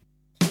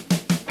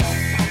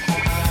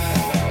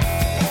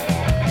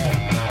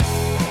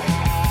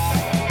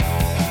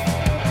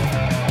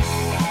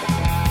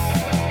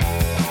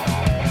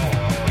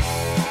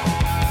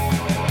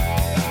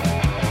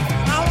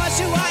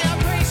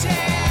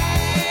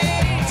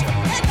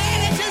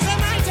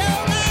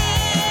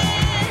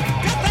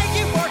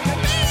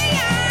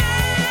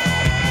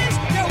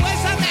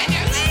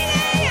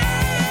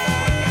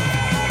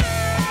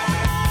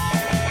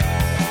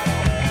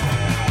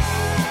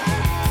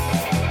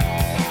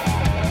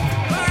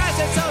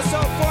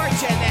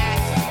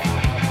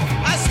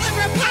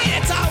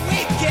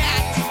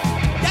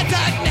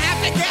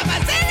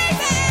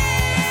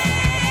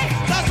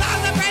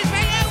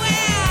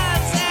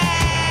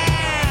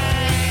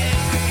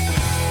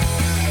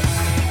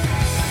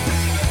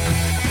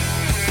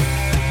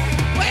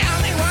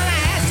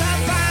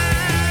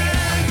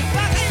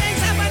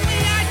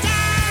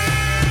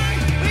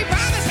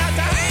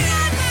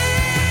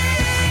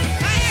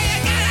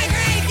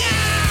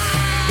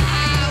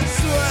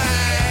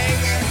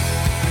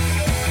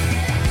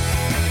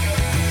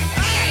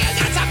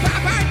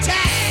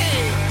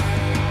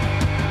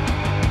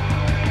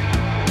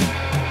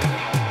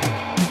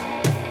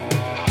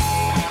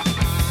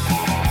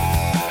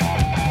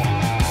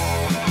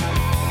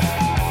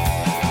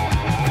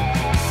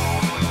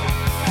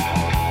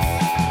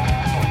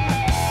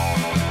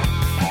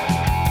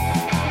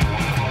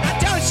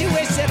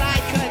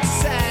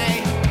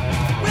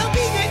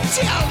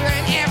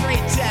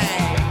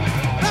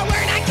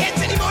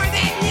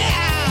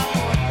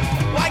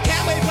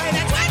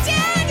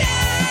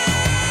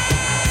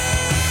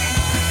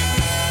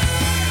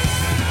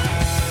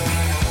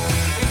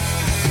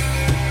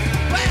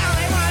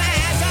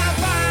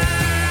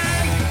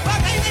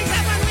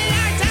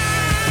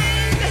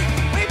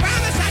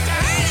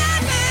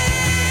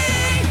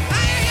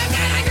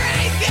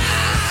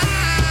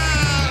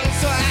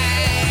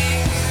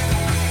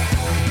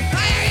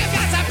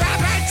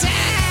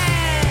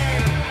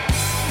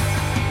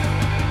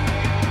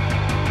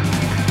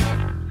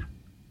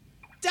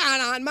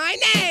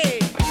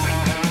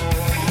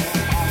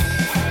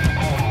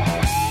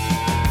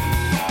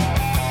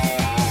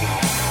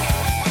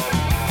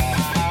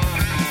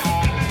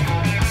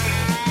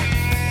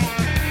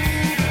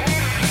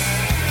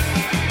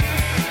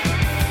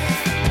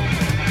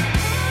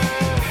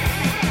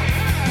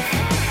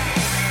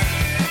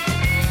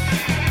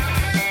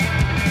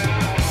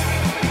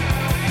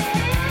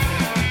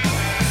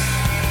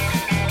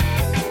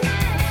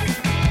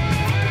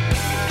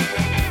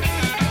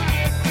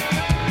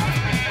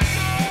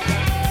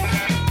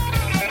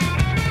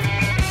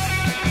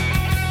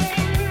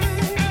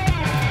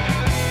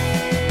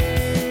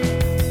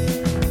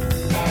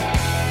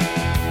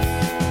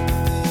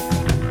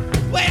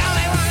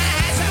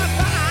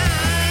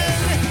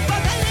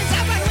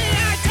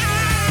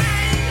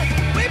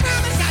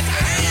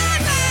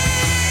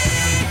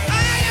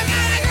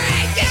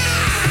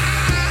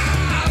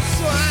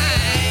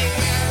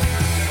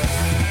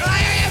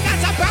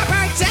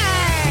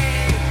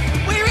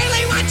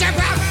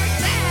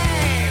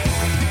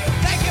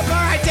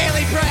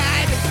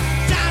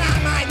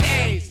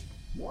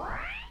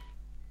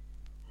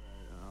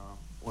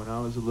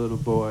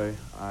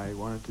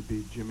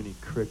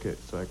 Cricket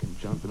so I can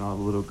jump in all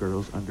the little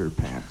girls'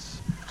 underpants.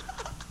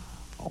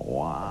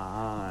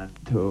 1,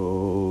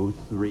 2,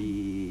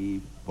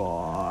 3,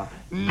 4.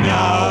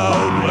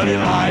 Nobody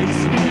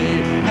likes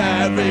me,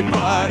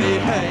 everybody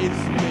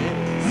hates me,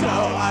 so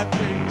I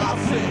think I'll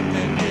sing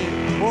in it.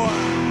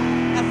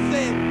 I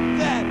think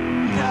that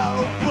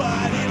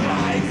nobody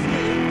likes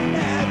me,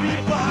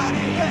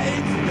 everybody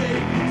hates me,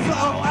 so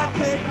I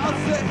think I'll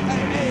sing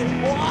in it.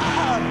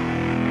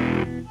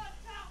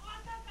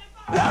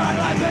 Nobody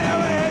likes me,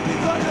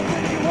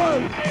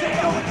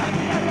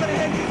 everybody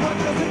hates me, so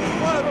I think I'll sing in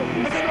it.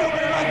 Say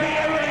nobody likes me,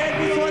 everybody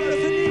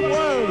hates me,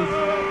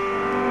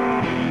 so I think I'll sing in it. I said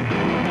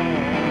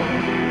nobody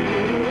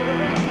likes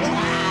me,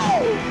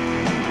 everybody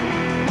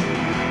hates me,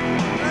 so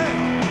I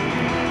think I'll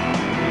sing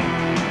in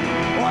it.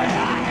 Wow!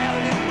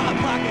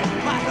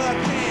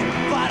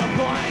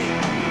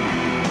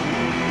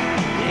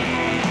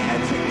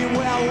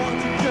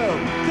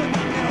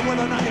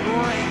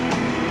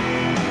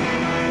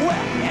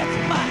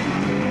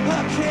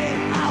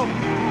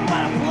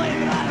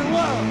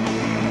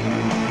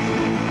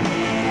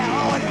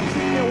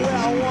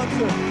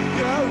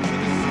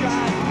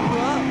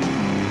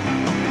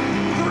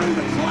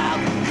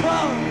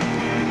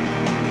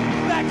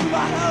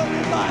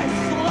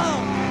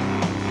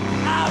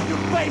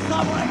 face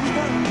off when I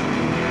can.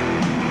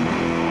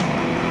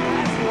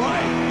 That's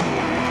right.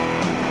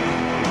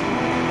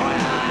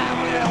 Well,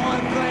 only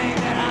one thing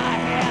that I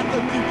have to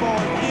do for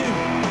you.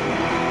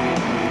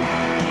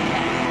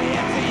 And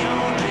it's the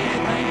only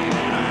thing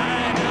that I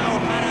know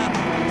how to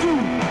do.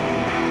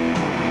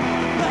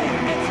 Baby,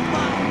 it's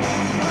mine.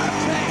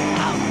 Everything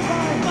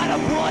outside by the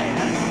blade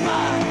and it's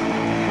mine.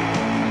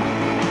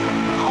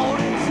 Hold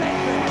it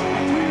sacred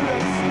to the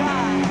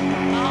sky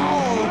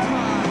all the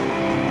time.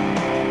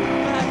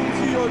 Back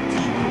into your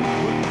deep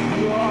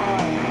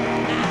God.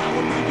 Now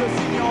what you just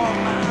in your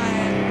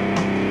mind.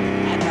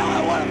 And now I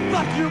wanna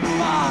fuck your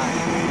mind.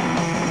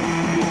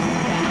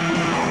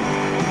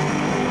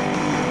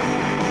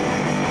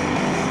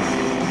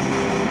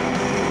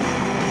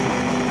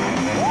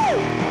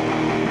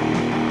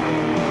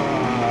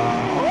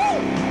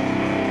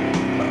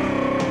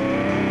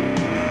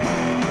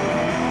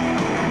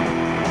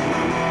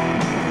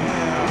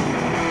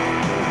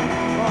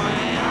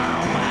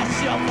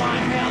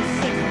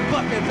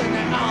 And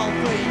they're all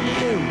for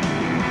you.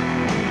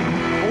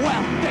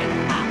 Well, then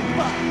I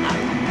fuck up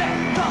that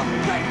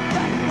thing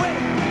that we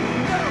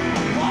do.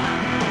 Wow.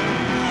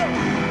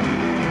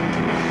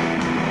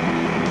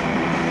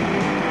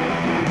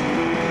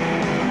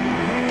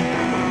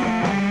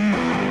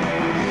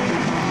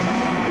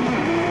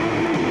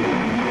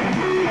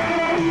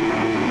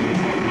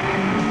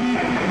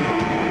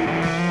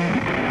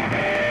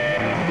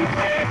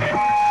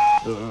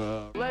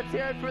 Let's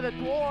hear it for the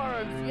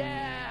dwarves,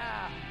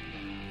 yeah!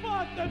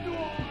 The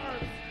dwarves.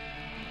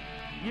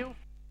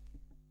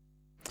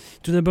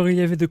 Tout d'abord, il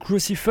y avait The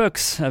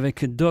Crucifix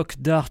avec Doc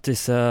Dart et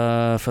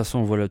sa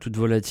façon toute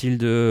volatile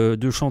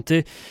de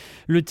chanter.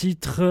 Le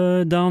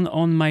titre Down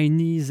on My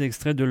Knees,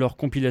 extrait de leur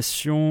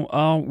compilation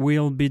Our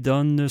Will Be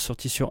Done,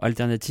 sorti sur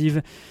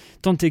Alternative.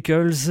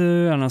 Tentacles,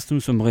 à l'instant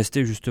nous sommes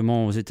restés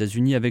justement aux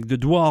États-Unis avec The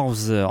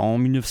Dwarves en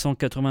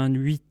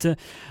 1988,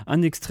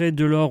 un extrait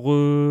de leur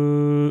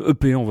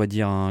EP, on va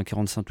dire, un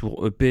 45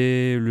 tours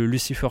EP, le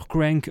Lucifer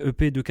Crank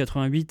EP de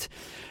 88,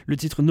 le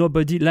titre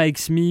Nobody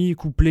Likes Me,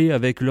 couplé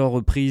avec leur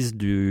reprise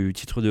du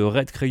titre de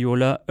Red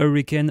Crayola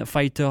Hurrican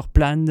Fighter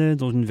Plan,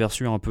 dans une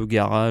version un peu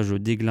garage,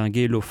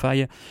 déglinguée,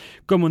 lo-fi,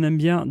 comme on aime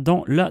bien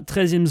dans la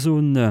 13e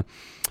zone.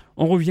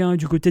 On revient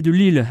du côté de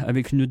Lille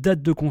avec une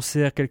date de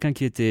concert, quelqu'un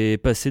qui était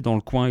passé dans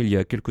le coin il y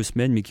a quelques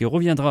semaines mais qui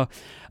reviendra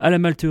à la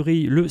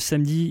Malterie le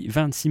samedi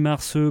 26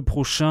 mars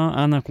prochain,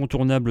 un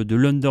incontournable de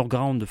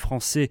l'underground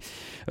français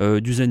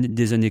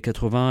des années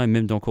 80 et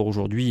même d'encore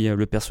aujourd'hui.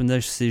 Le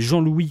personnage c'est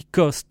Jean-Louis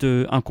Coste,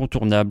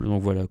 incontournable,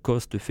 donc voilà,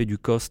 Coste fait du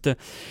Coste.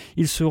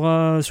 Il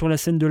sera sur la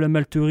scène de la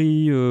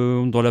Malterie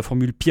dans la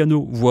formule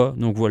piano-voix,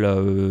 donc voilà,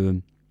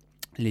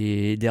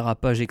 les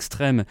dérapages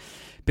extrêmes,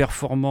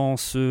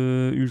 performance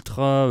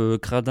ultra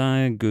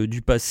cradingue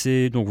du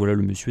passé, donc voilà,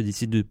 le monsieur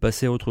décide de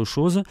passer à autre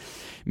chose,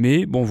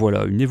 mais bon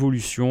voilà, une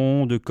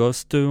évolution de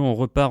Coste. On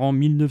repart en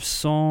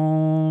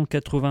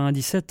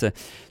 1997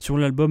 sur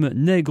l'album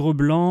Nègre,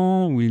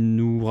 blanc, où il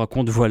nous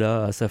raconte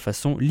voilà à sa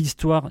façon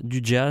l'histoire du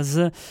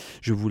jazz.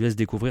 Je vous laisse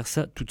découvrir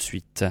ça tout de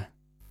suite.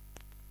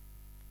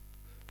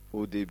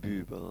 Au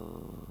début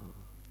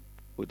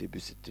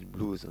c'était le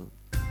blues, hein.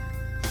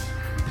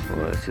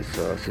 Ouais, c'est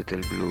ça, c'était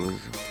le blues.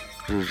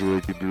 Je jouais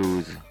du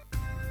blues.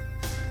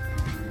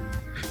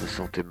 Je me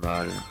sentais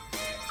mal.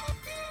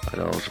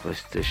 Alors je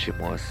restais chez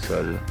moi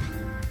seul.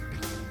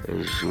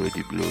 Et je jouais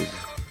du blues.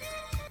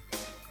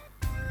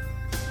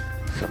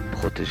 Ça me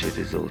protégeait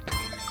des autres.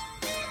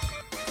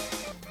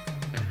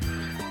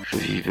 Je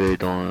vivais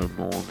dans un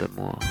monde à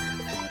moi.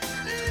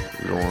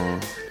 Loin.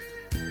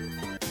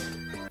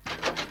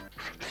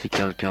 Si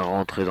quelqu'un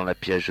rentrait dans la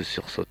pièce, je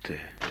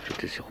sursautais.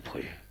 J'étais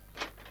surpris.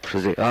 Je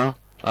faisais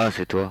ah,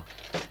 c'est toi.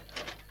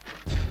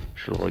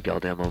 Je le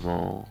regardais un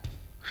moment,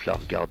 je la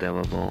regardais un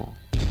moment,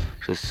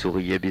 je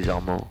souriais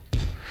bizarrement.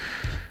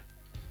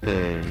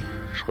 Et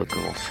je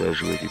recommençais à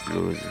jouer du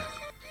blues.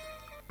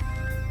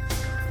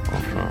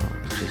 Enfin,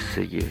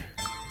 j'essayais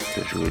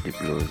de jouer du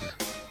blues.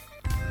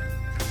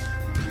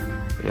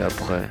 Et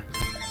après,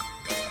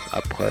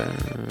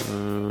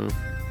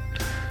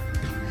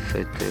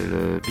 c'était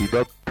le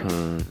bebop,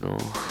 non.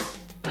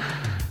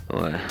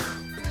 Ouais.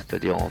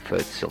 C'est-à-dire en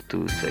fait,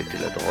 surtout, ça a été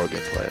la drogue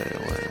après,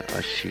 ouais,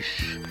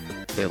 hashish,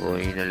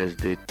 héroïne,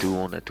 LSD, tout,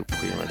 on a tout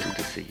pris, on a tout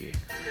essayé.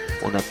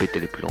 On a pété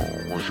les plombs,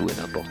 on jouait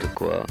n'importe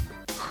quoi.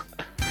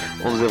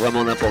 On faisait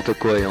vraiment n'importe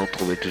quoi et on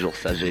trouvait toujours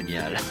ça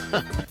génial.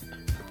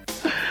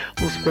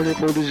 On se prenait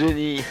pour des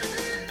génies.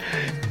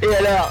 Et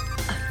alors,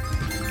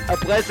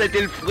 après, ça a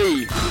été le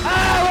free.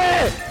 Ah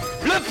ouais,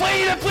 le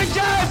free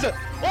jazz.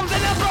 On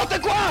faisait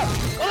n'importe quoi.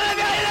 On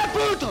avait rien à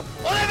foutre.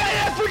 On avait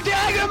rien à foutre des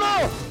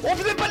règlements. On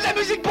faisait pas de la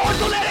musique pour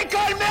retourner à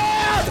l'école,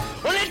 merde.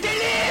 On était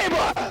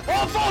libre.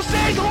 On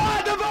fonçait droit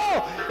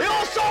devant. Et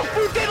on s'en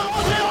foutait de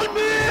rentrer dans le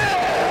mur.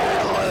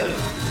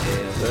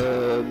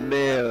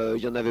 Mais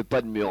il y en avait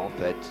pas de mur en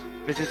fait.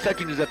 Mais c'est ça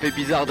qui nous a fait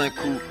bizarre d'un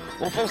coup.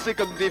 On fonçait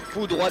comme des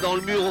fous droit dans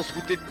le mur. On se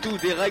foutait de tout,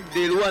 des règles,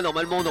 des lois.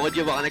 Normalement on aurait dû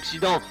avoir un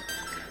accident.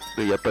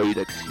 Mais il n'y a pas eu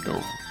d'accident.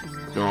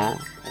 Non,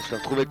 on s'est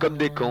retrouvés comme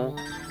des cons.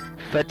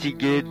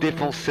 Fatigués,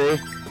 défoncés.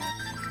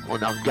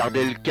 On a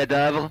regardé le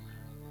cadavre.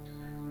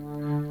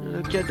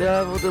 Le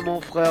cadavre de mon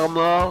frère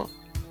mort.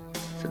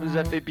 Ça nous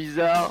a fait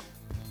bizarre.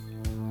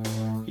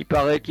 Il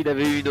paraît qu'il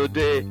avait eu une OD.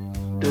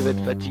 Il devait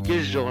être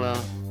fatigué ce jour-là.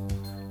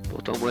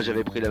 Pourtant moi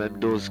j'avais pris la même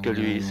dose que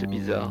lui, c'est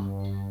bizarre.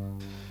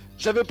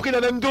 J'avais pris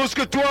la même dose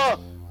que toi.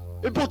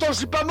 Et pourtant je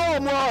suis pas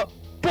mort moi.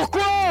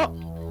 Pourquoi?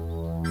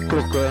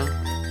 Pourquoi?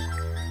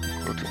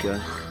 En tout cas,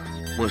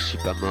 moi je suis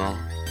pas mort.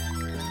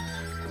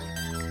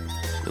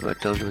 Le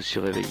matin je me suis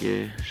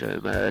réveillé, j'avais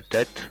mal à la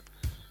tête.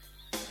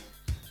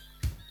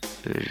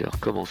 Et j'ai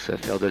recommencé à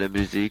faire de la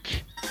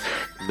musique.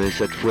 Mais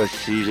cette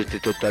fois-ci j'étais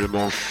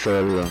totalement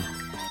seul.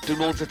 Tout le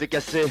monde s'était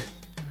cassé.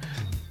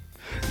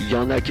 Il y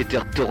en a qui étaient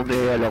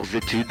retournés à leurs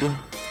études.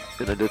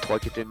 Il y en a 2-3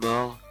 qui étaient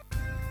morts.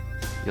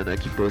 Il y en a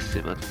qui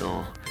bossaient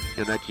maintenant.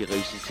 Il y en a qui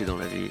réussissaient dans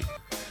la vie.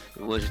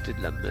 Et moi j'étais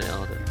de la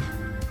merde.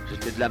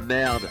 J'étais de la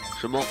merde.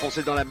 Je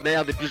m'enfonçais dans la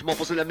merde et plus je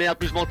m'enfonçais dans la merde,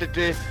 plus je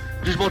m'entêtais.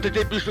 Plus je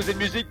m'entêtais, plus je faisais de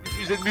musique, plus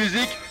je faisais de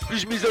musique, plus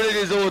je m'isolais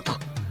des autres.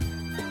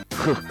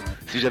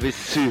 Si j'avais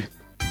su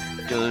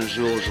qu'un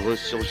jour je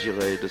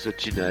ressurgirais de ce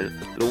tunnel.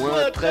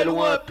 Loin, très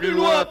loin, plus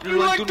loin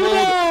que tout le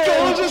monde.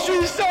 Quand je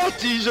suis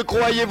sorti, je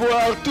croyais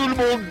voir tout le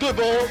monde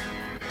devant.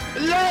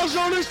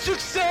 L'argent, le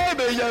succès,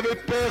 mais il y avait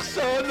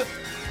personne.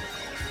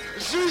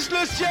 Juste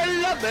le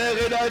ciel, la mer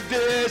et la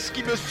déesse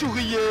qui me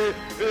souriait.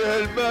 Et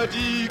elle m'a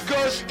dit,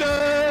 Costes,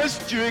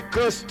 tu es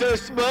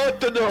Costes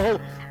maintenant.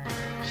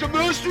 Je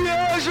me suis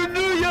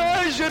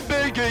agenouillé, j'ai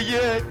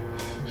bégayé.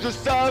 Je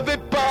savais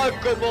pas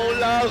comment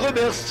la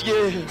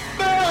remercier.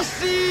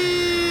 Merci.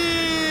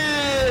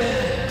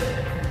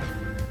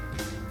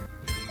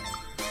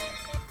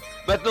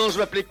 Maintenant je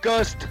m'appelais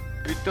Coste.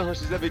 Putain,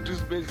 je les avais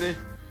tous baisés.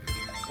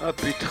 Ah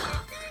putain,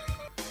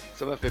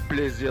 ça m'a fait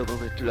plaisir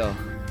d'en être là.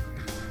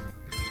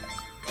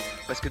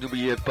 Parce que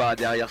n'oubliez pas,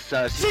 derrière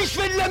ça... Si je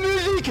fais de la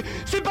musique,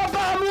 c'est pas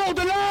par amour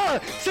de l'art,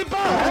 c'est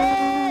par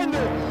haine.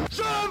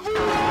 Je vous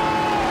hais.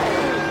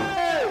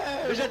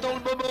 J'attends le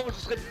moment où je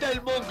serai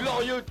tellement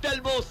glorieux,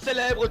 tellement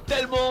célèbre,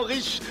 tellement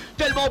riche,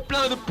 tellement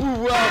plein de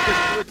pouvoir que je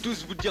pourrai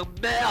tous vous dire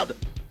merde.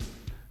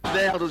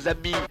 Merde aux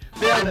amis,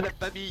 merde à la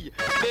famille,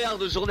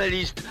 merde aux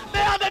journalistes,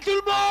 merde à tout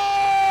le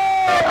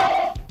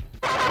monde.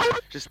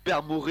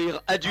 J'espère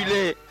mourir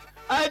adulé,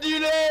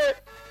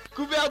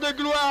 couvert de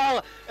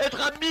gloire,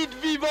 être un mythe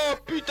vivant,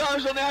 putain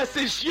j'en ai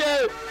assez chié.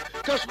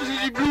 Quand je faisais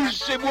du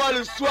blues chez moi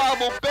le soir,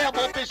 mon père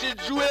m'empêchait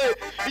de jouer.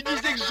 Il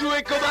disait que je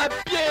jouais comme un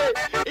pied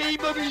et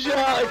il m'obligeait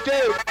à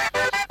arrêter.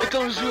 Et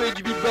quand je jouais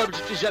du bebop,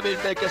 j'étais jamais le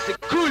mec assez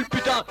cool,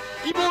 putain.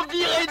 Ils m'ont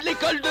viré de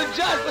l'école de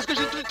jazz parce que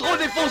j'étais trop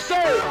défoncé.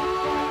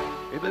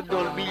 Et même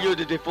dans le milieu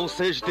des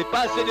défoncés, j'étais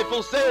pas assez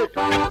défoncé.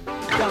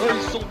 Car eux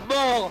ils sont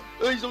morts,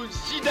 eux ils ont une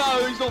sida,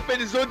 eux ils ont fait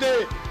des OD.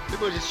 Mais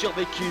moi j'ai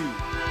survécu.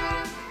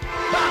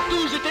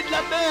 Partout j'étais de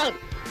la merde.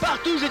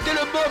 Partout j'étais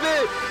le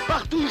mauvais.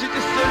 Partout j'étais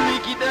celui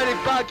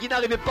qui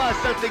n'arrivait pas à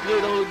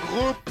s'intégrer dans le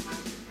groupe.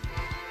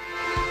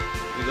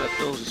 Mais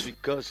maintenant je suis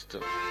Coste.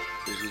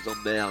 Et je vous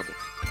emmerde.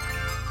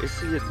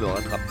 Essayez de me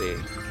rattraper.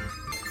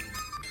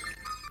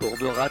 Pour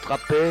me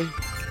rattraper,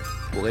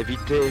 pour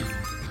éviter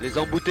les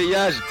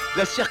embouteillages,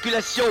 la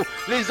circulation,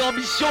 les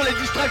ambitions, les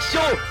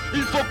distractions,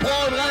 il faut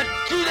prendre un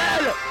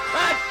tunnel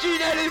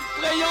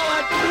effrayant,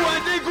 un trou,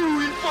 un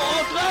égout, il faut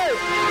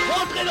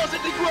rentrer dans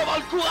cet égout, avoir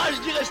le courage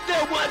d'y rester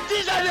au moins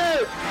 10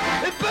 années,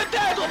 et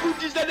peut-être au bout de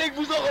 10 années que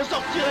vous en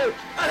ressortirez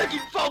avec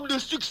une forme de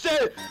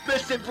succès, mais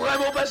c'est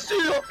vraiment pas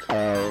sûr.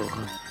 Or,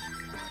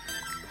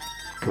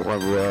 pour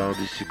avoir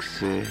du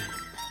succès,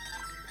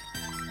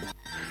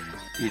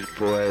 il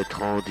faut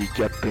être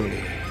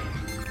handicapé.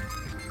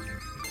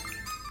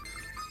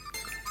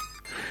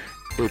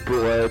 Et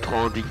pour être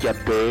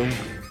handicapé,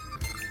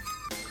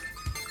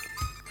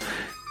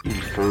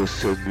 il faut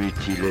se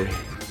mutiler.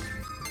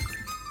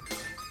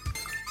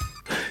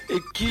 Et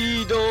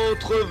qui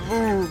d'entre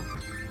vous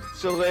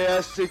serait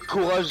assez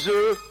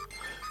courageux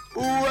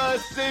ou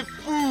assez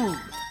fou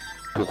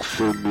pour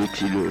se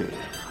mutiler?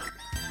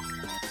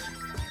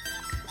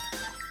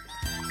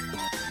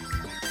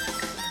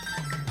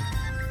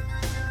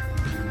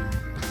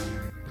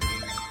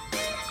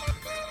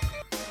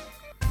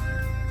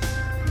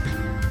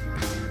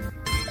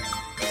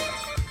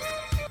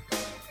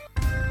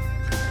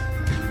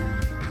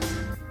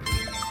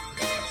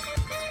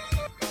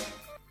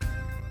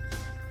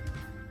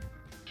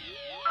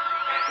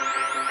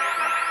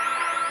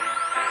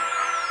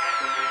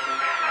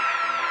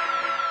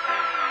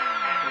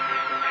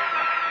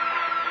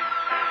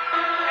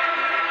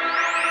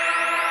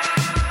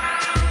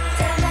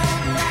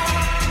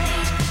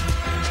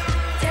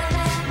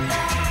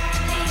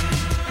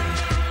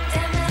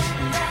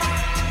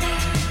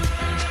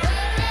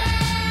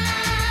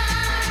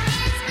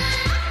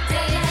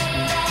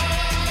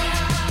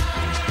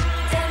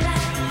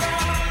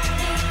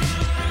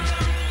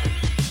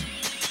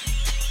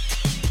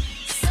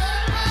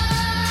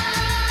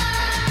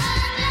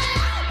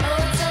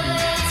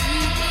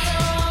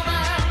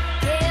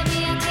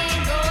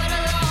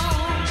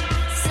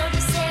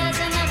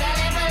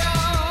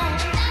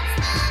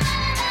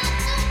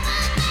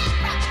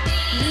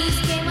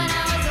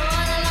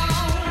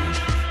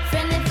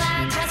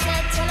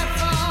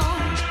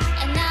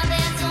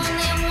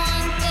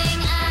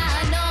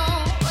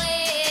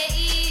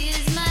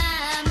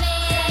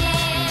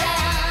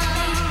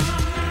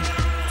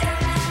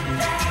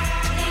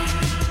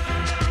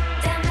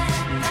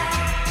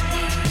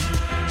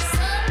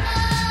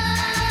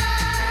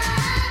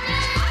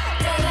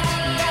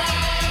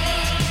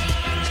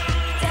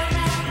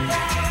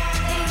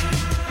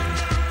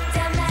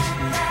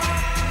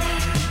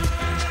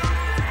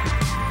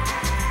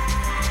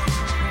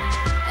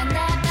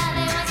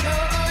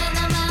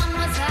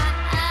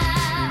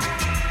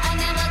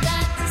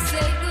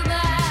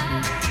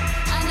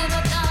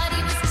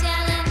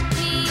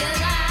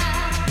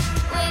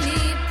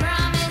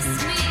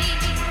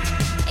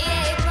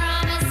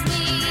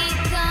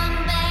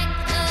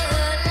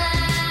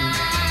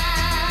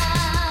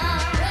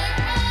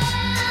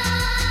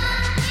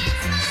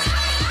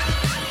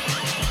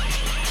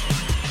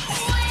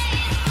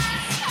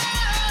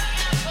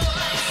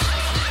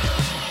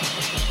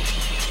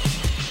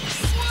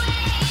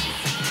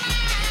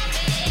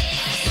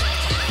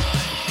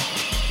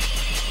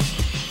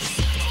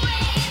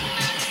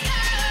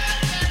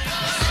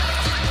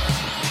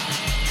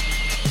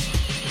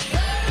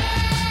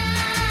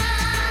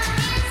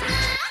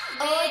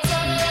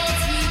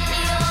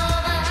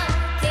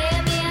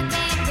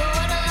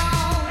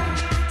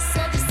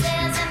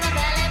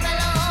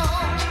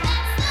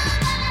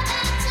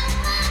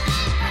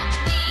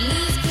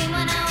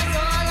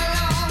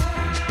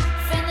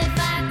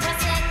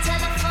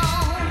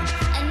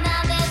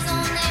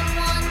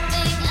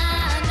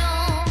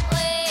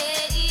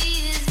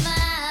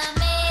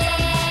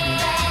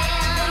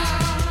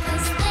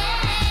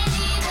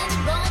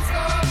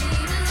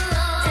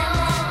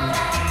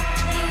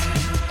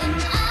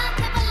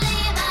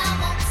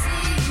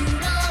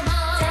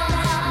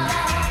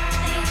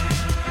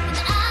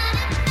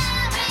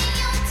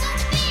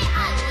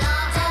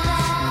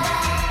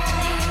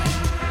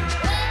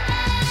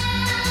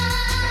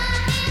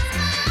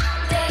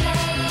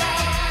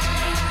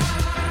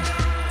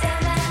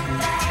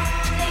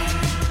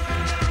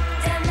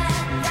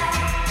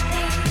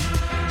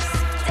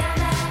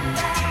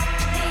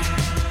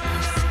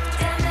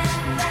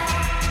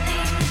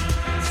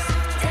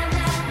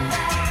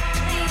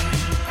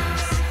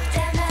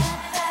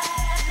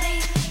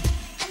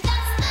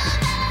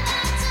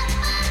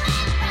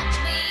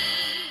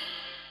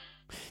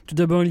 Tout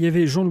d'abord, il y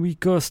avait Jean-Louis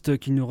Coste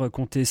qui nous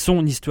racontait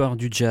son histoire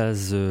du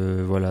jazz.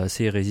 Voilà,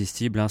 c'est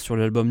irrésistible hein, sur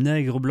l'album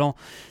Nègre, blanc,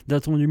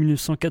 datant de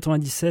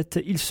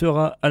 1997. Il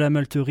sera à la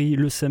Malterie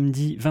le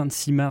samedi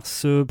 26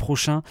 mars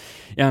prochain.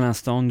 Et à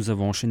l'instant, nous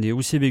avons enchaîné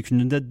aussi avec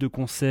une date de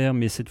concert,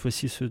 mais cette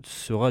fois-ci, ce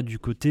sera du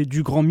côté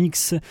du Grand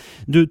Mix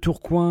de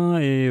Tourcoing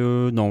et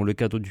dans le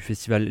cadre du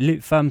festival Les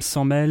Femmes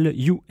s'en mêlent,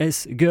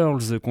 US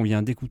Girls qu'on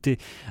vient d'écouter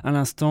à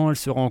l'instant. Elle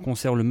sera en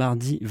concert le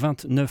mardi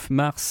 29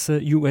 mars.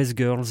 US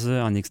Girls,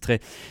 un extrait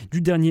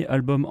du dernier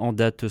album en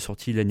date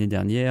sorti l'année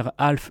dernière,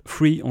 Half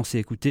Free. On s'est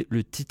écouté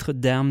le titre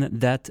Down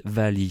That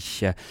Valley.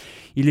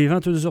 Il est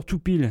 22h tout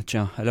pile,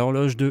 tiens, à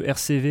l'horloge de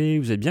RCV,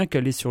 vous êtes bien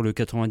calé sur le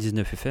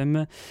 99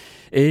 FM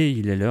et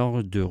il est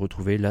l'heure de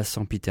retrouver la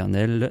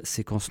sempiternelle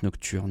séquence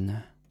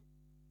nocturne.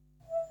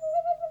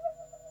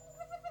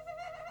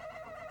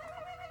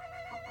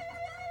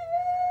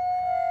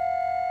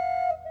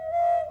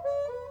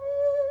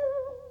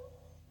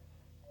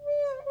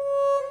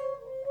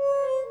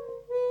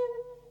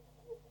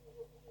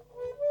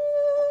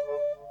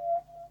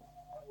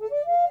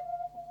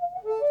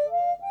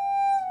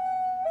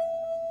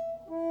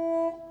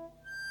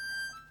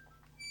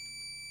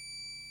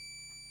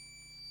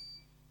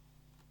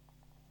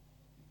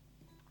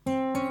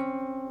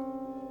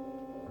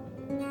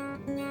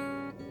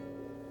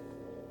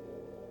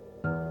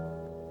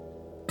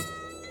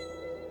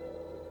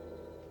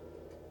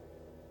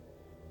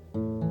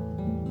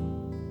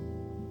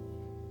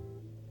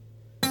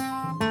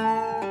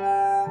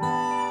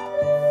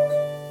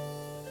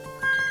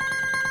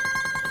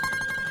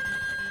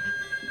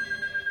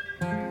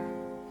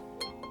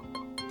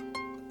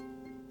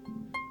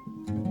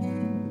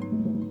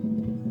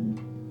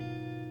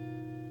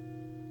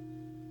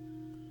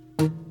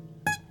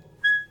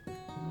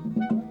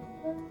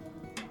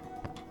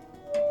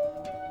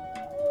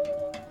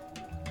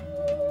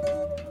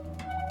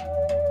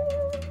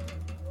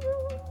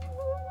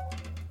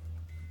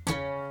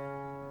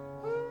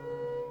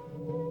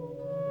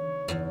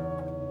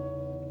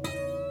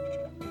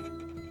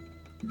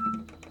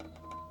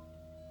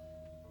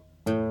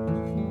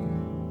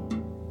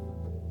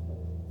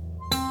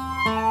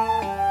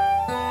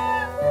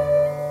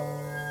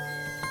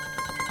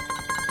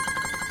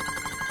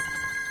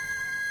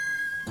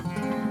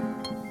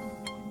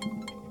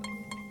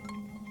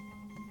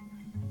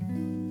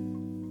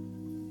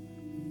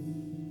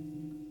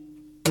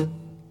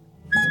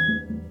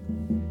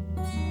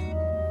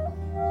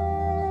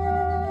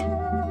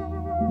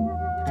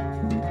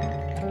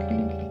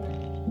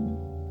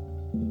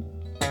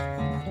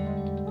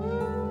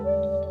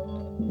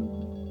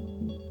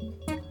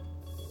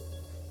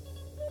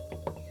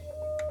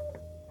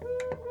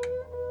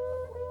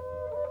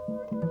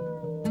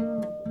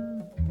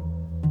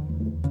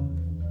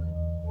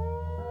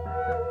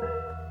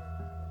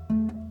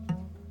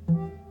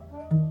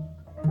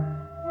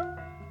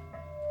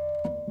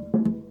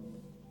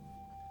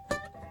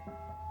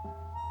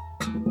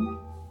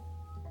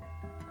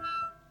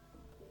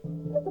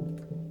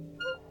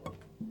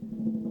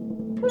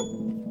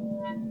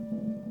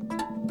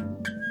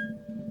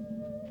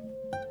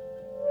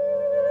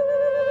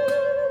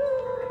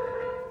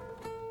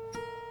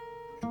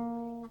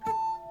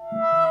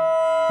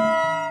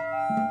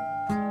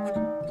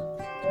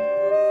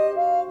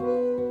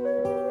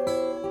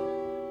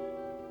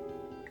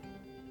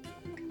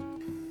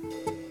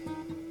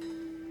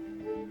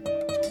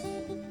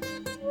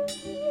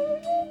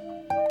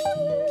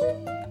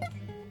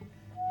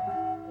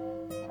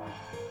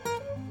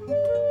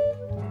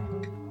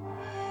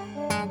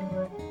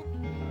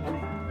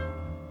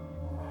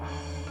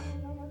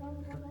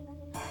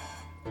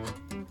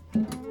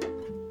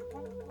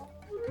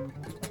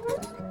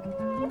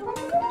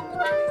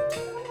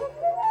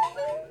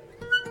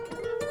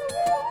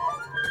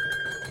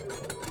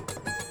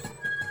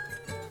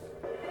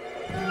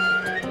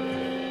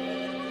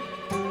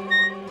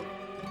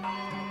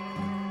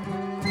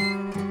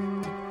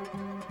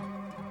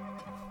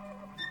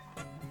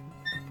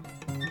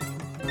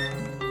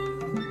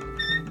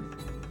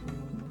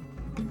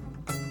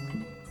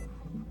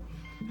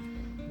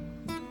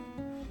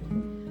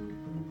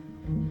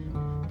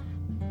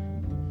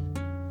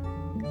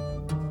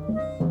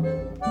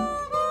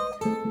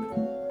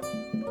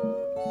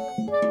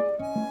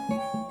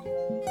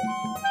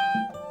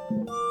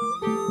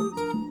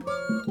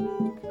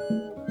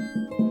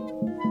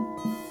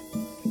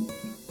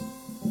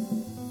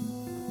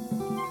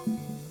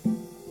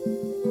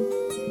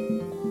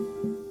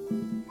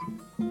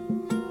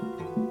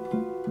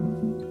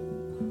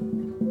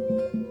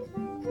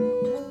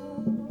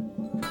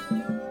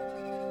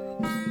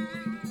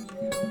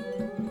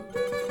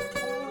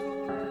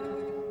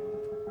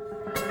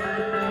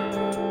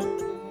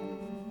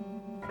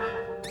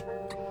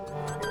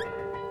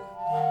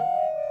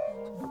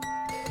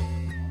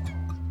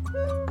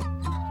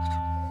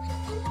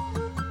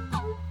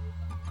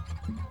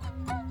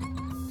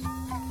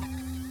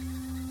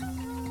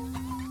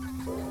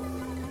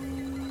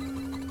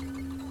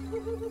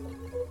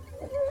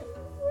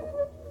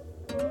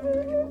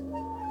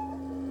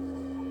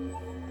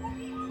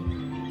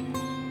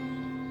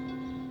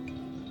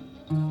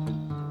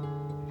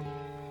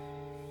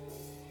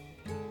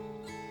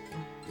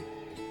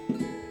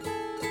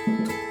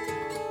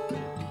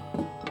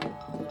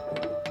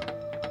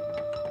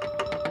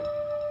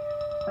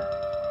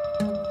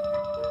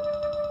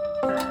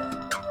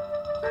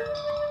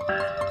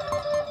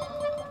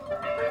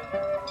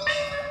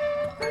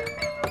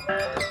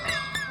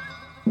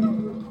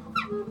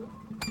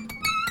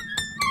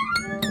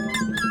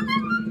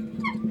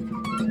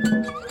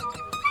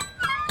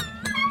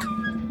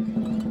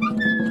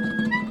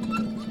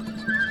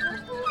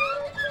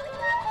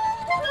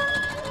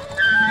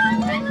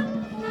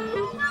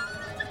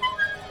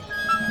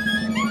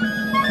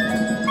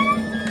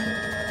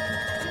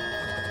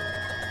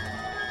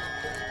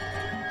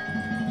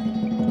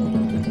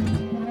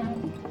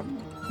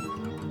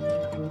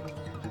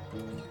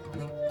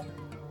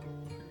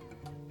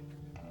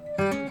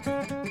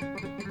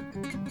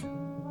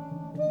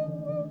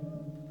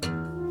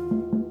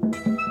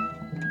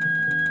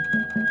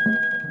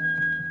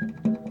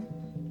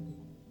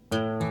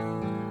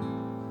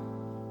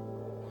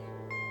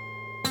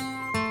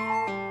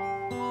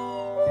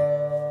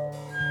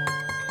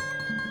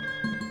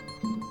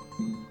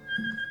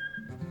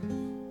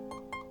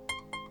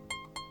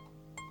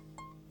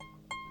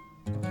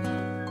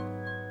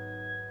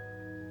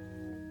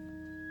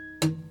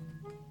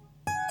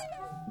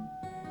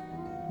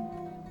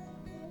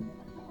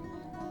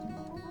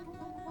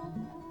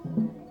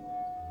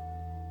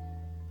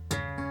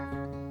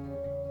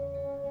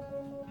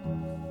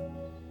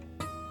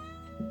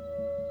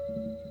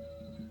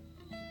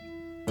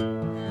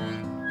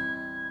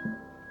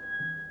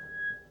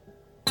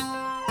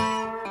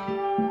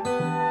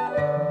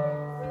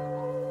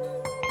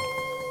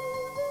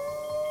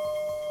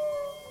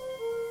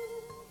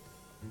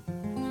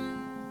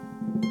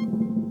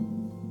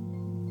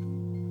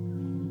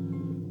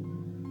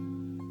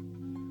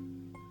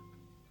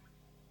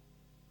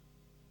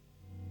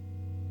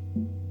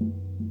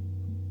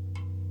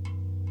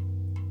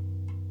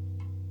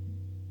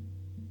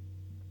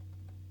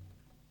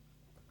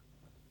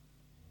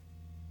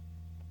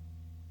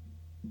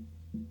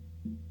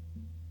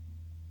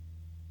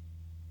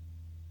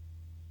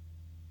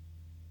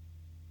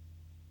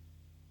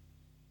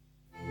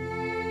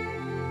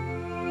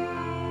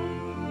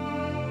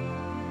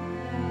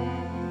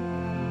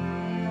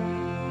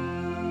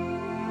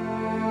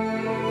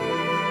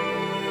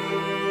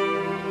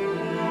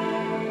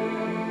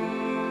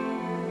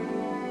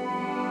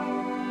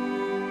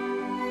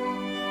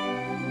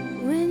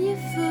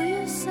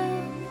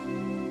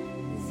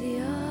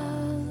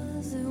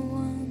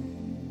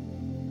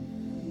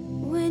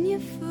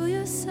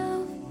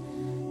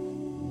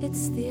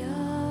 It's the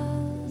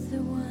other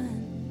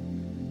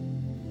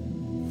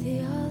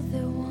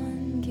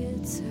one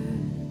gets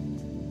hurt.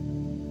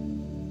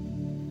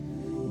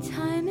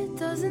 Time it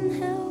doesn't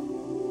help,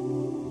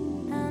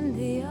 and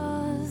the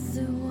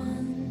other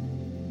one.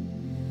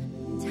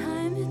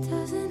 Time it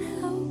doesn't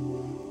help,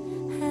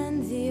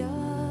 and the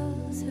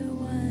other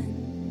one.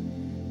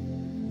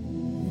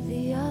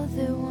 The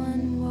other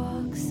one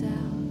walks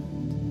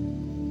out.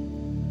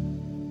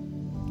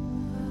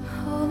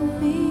 Hold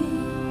me.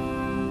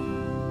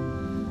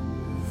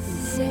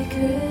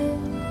 Sacred,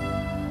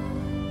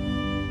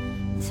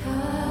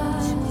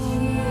 touch me,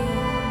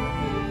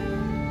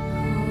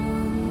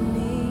 hold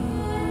me,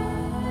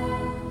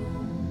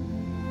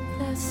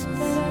 that's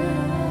better.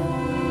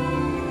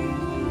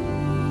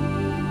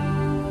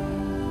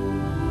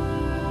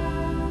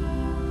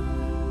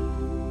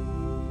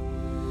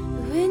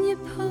 When you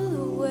pull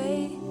away,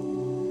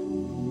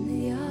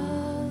 the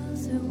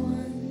other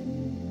one,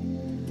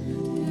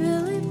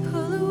 really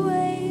pull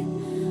away,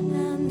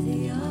 and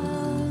the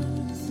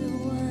other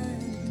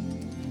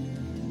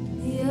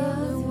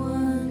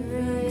one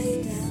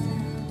breaks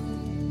down.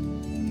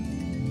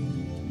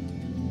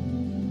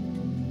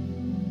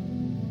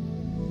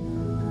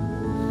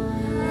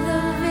 The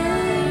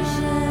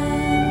vision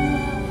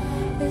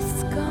is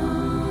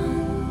gone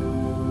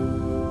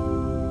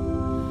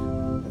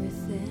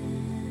with anyone.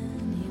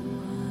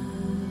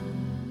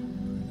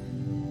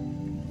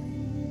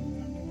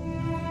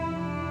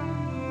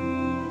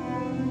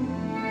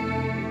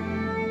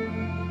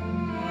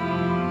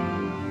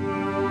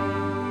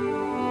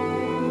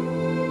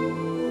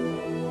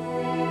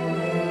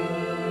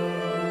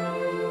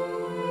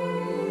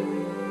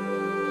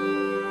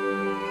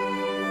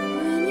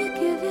 When you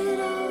give it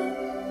up,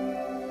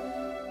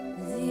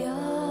 the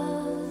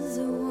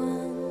other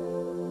one,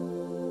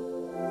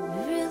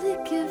 really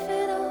give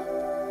it up,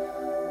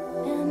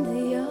 and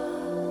the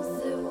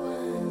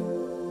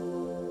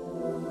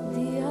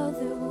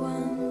other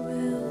one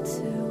will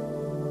too.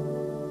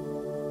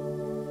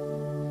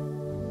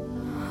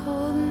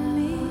 Hold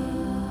me,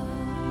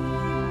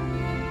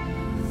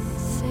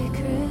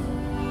 sacred,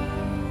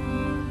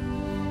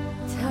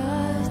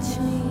 touch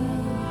me.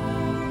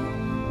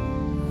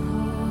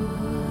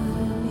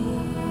 Hold me,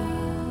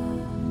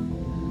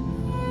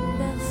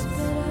 that's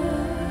better.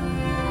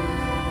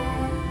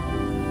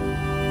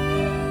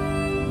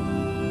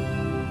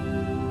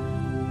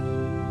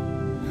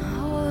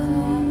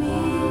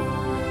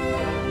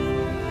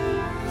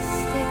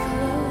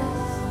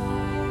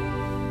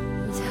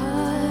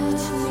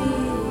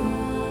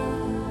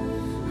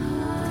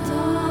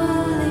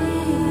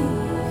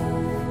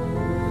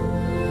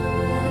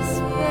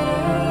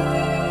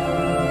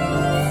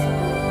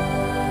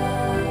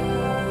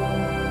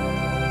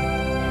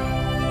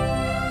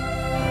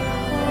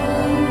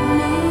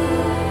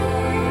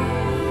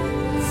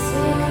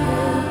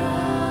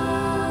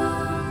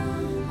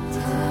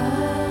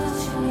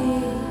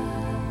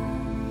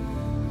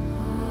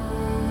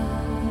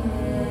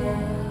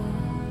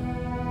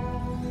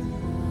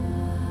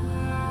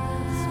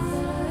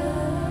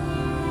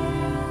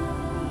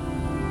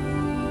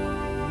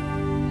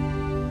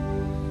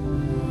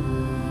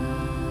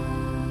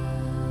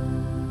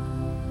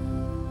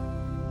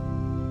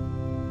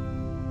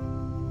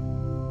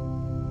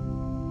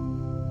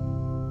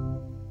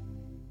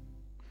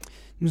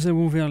 Nous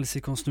avons ouvert les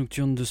séquences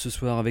nocturnes de ce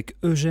soir avec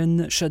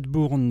Eugène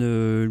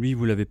CHADBOURNE. Lui,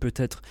 vous l'avez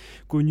peut-être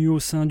connu au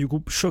sein du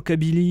groupe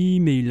Shockabilly,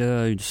 mais il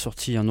a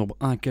sorti un nombre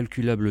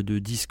incalculable de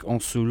disques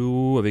en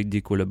solo, avec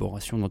des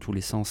collaborations dans tous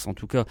les sens. En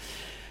tout cas,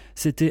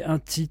 c'était un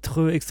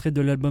titre extrait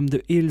de l'album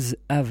The Hills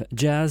Have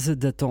Jazz,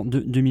 datant de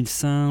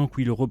 2005,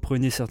 où il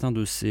reprenait certains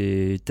de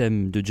ses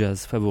thèmes de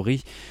jazz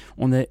favoris.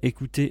 On a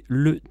écouté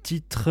le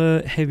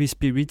titre Heavy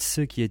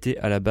Spirits, qui était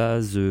à la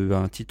base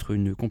un titre,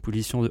 une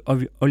composition de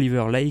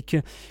Oliver Lake,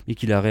 mais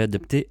qu'il a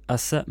réadapté à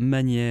sa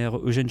manière.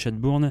 Eugène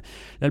CHADBOURNE,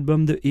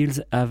 l'album The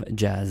Hills Have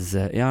Jazz.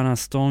 Et à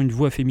l'instant, une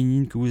voix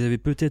féminine que vous avez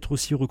peut-être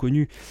aussi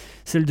reconnue,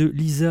 celle de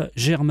Lisa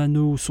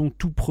Germano, son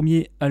tout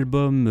premier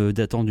album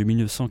datant de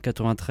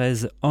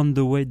 1993, On the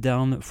Way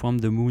Down from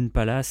the Moon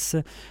Palace.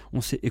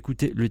 On s'est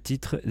écouté le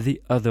titre The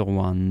Other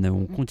One.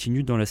 On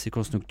continue dans la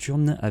séquence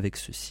nocturne avec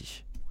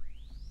ceci.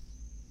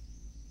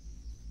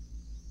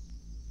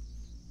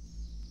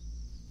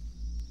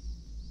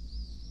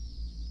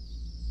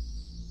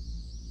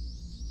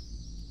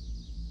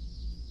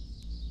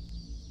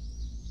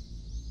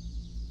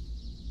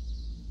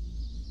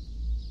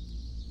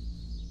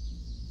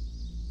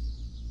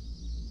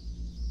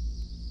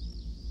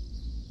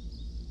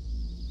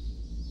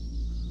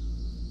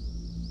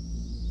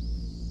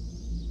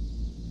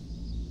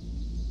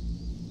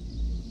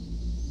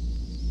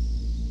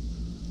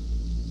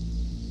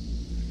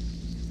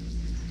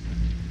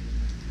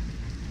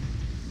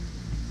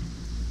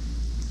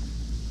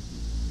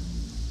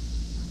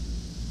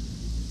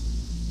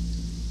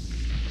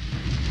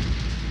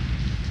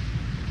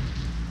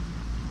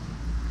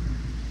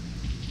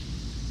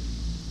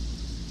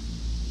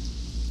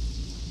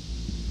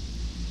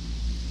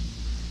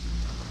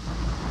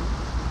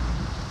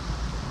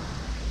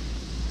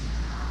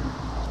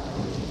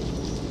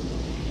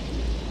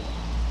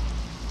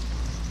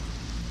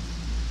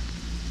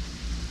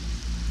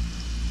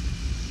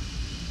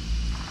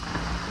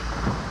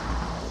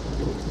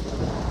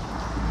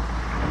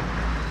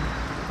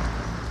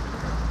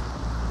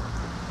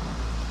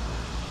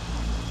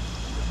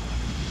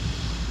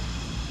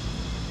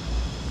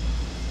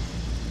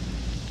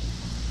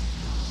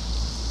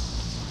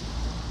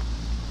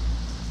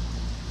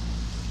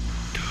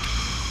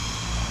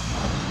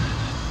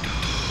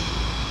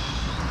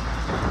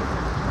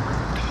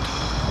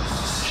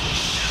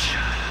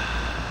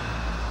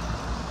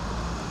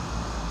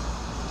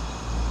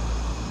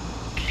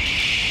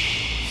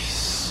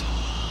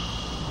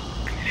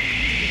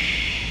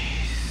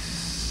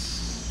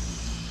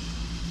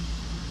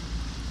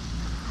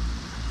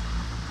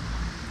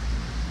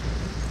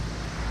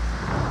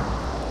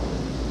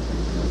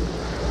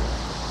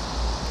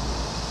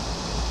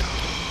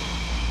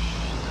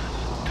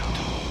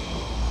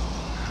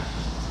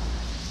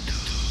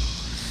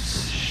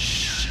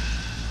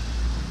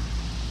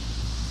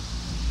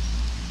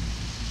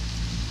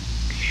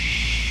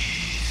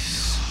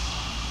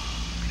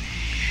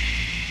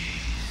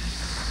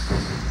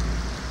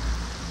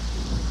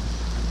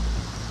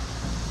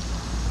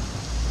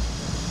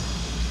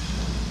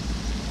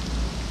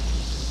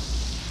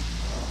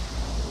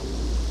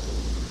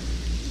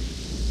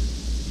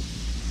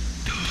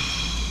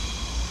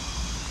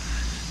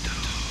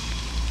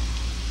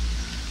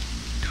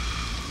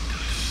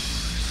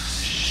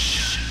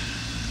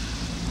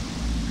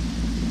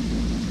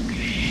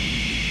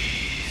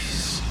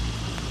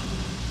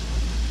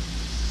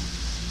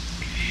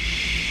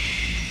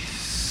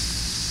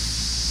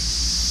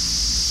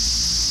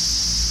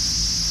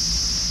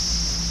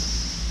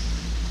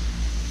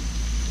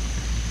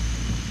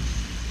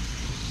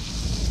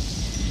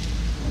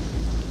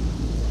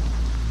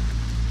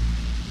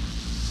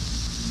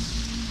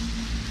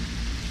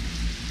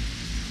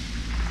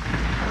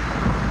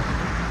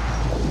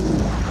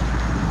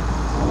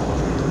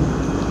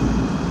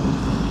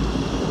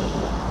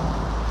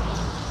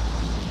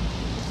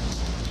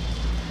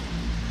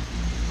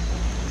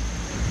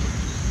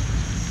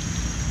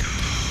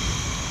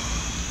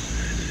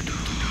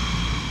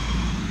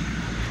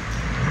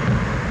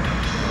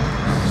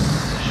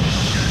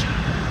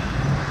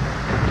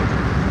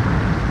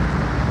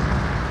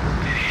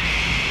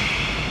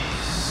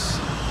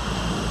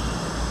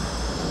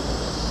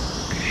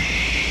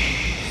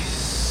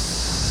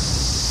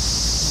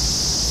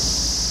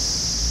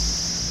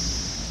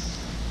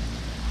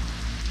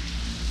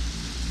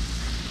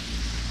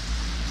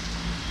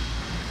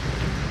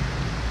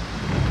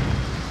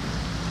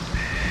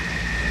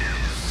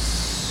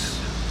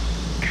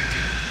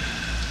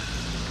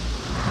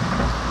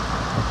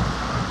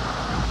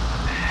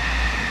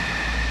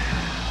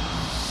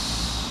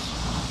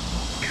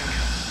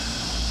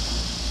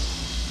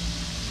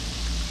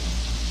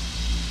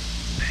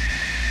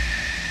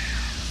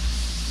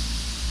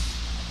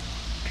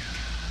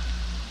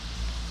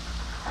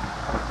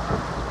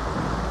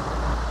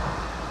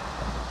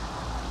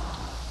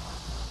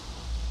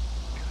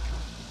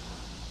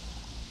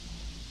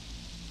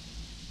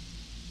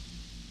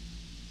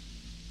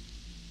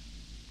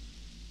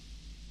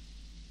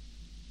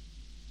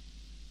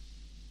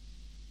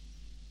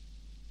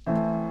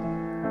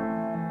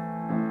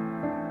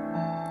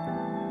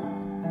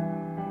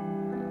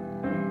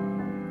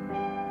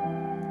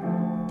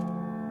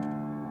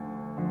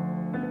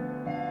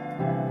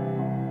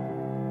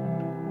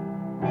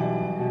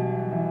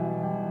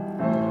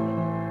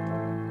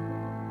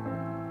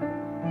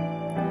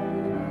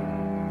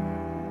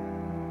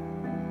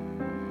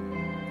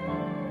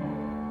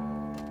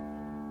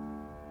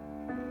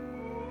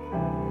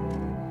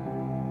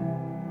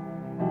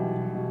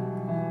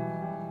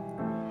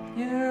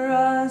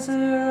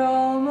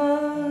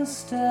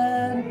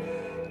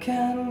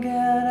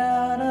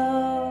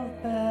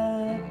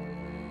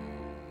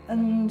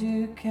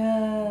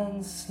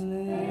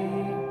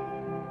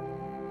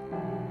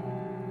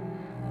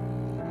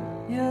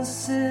 You're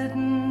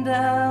sitting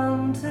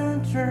down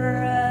to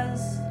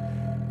dress,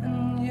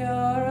 and you're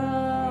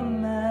a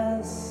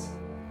mess.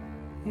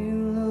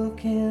 You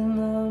look in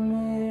the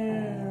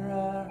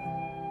mirror.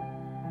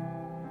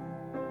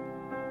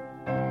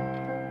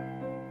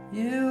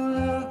 You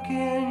look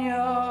in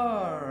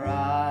your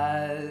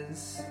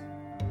eyes.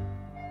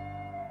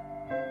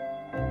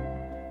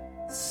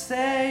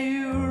 Say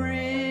you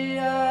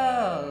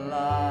realize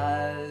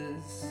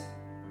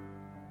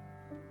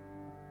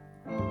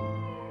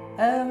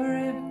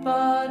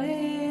everybody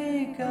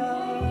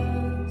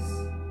goes,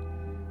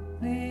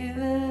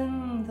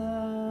 leaving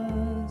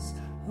those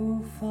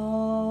who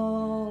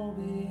fall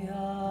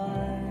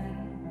behind.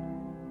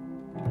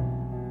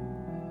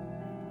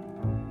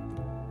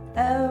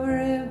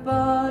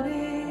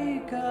 Everybody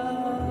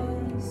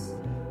goes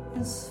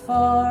as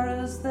far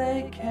as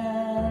they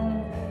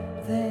can.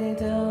 They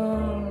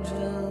don't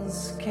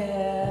just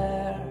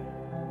care.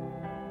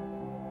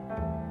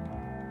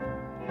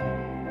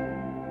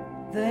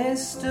 They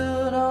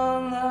stood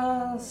on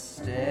the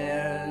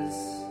stairs,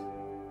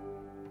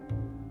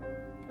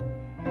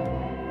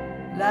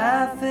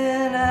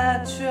 laughing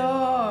at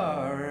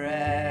your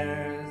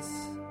airs.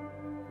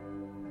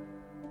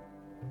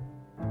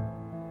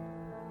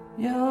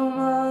 Your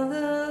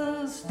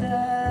mother's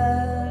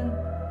dead.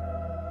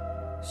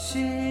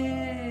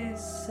 She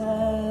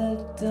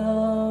said,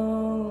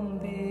 don't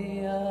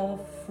be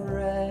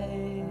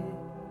afraid.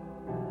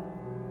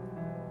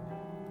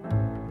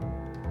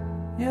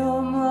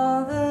 Your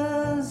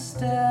mother's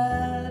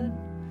dead.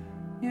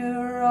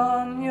 You're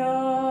on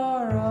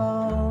your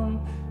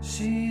own.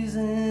 She's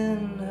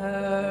in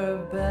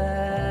her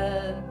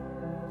bed.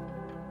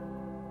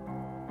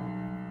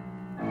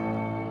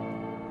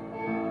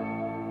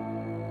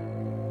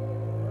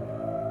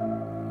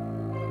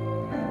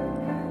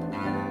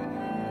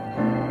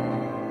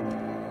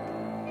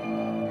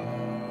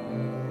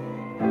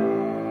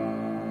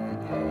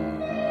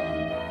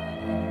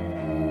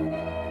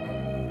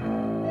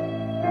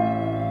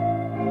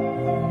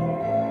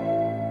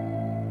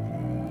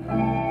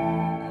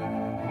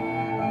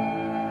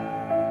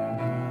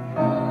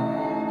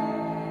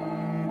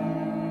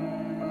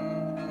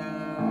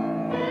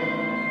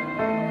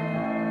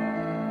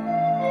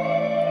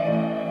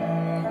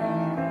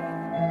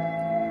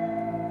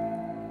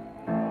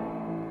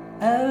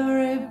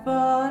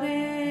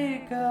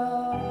 Everybody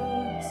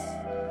goes,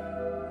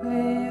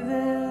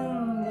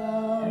 leaving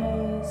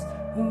those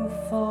who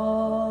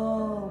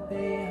fall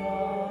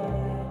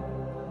behind.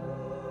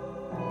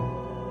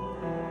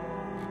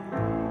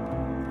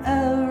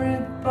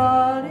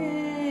 Everybody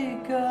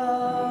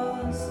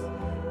goes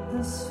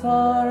as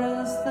far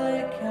as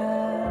they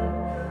can.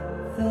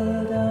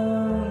 They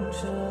don't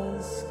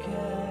just care.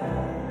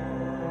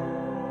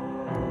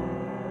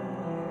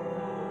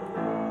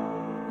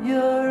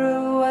 You're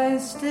a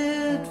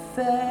wasted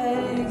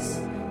face.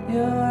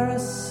 You're a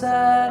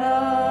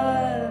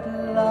sad-eyed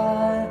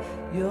lie.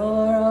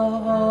 You're a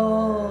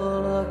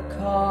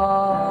holocaust.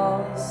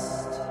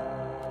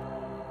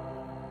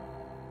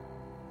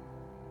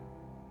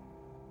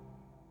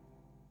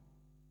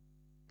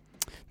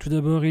 Tout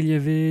d'abord, il y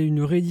avait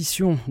une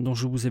réédition dont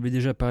je vous avais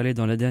déjà parlé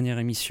dans la dernière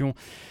émission,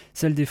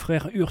 celle des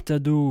frères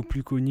Hurtado,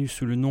 plus connus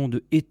sous le nom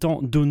de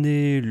Étant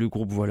Donné, le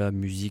groupe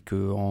musique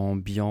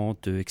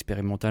ambiante,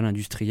 expérimentale,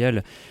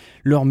 industrielle.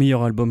 Leur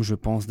meilleur album, je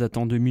pense,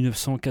 datant de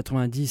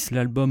 1990,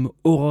 l'album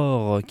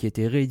Aurore, qui a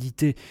été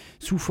réédité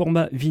sous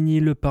format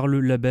vinyle par le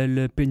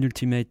label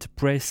Penultimate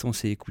Press. On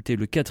s'est écouté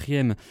le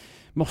 4e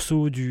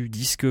morceau du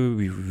disque,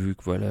 oui, vu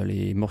que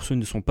les morceaux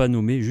ne sont pas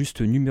nommés,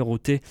 juste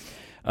numérotés.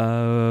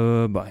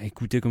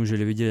 Écoutez, comme je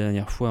l'avais dit la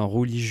dernière fois,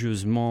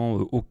 religieusement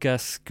au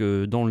casque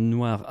dans le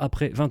noir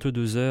après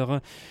 22h.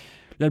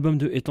 L'album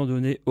de Étant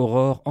Donné,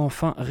 Aurore,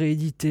 enfin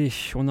réédité.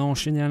 On a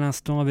enchaîné à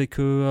l'instant avec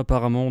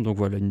apparemment, donc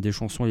voilà, une des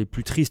chansons les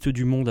plus tristes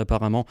du monde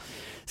apparemment,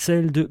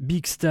 celle de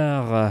Big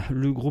Star,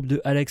 le groupe de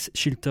Alex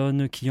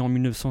Chilton qui en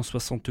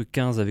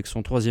 1975 avec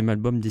son 3e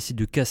album décide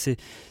de casser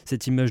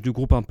cette image de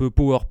groupe un peu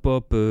power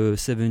pop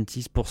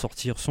 70s pour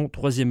sortir son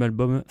 3e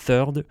album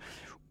Third,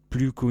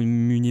 plus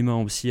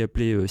communément aussi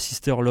appelé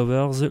Sister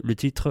Lovers, le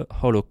titre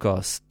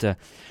Holocaust.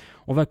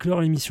 On va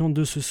clore l'émission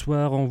de ce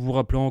soir en vous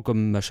rappelant,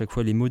 comme à chaque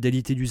fois, les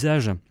modalités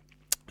d'usage.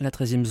 La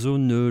 13e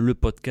zone, le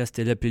podcast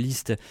et la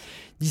playlist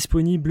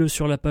disponibles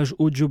sur la page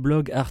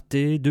audioblog Arte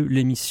de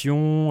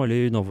l'émission.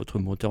 Allez dans votre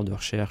moteur de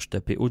recherche,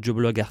 tapez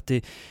audioblog Arte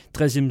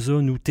 13e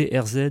zone ou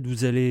TRZ,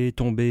 vous allez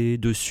tomber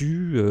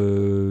dessus.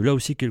 Là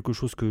aussi quelque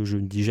chose que je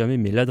ne dis jamais,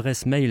 mais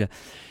l'adresse mail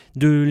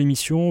de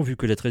l'émission, vu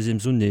que la 13e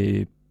zone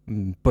n'est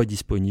pas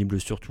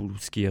disponible sur tout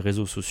ce qui est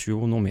réseaux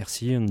sociaux. Non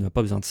merci, on n'a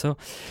pas besoin de ça.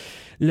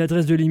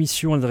 L'adresse de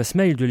l'émission, l'adresse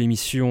mail de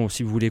l'émission,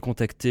 si vous voulez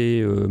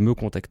me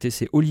contacter,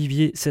 c'est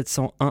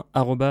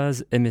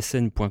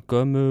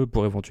olivier701@msn.com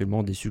pour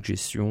éventuellement des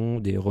suggestions,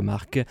 des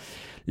remarques.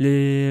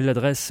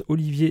 L'adresse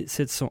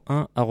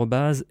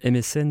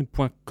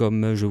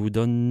olivier701@msn.com. Je vous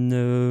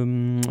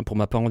donne pour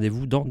ma part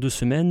rendez-vous dans 2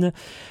 semaines.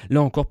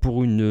 Là encore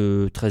pour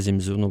une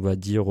 13e zone, on va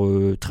dire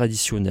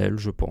traditionnelle,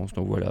 je pense.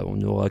 Donc voilà, on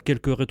aura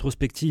quelques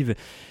rétrospectives,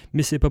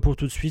 mais c'est pas pour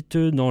tout de suite.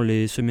 Dans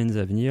les semaines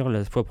à venir,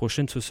 la fois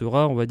prochaine, ce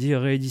sera, on va dire,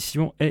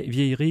 réédition et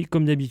vieillerie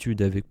comme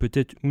d'habitude, avec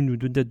peut-être 1 ou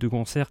 2 dates de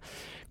concert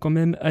quand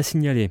même à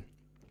signaler.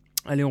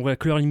 Allez, on va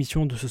clore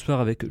l'émission de ce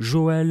soir avec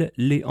Joël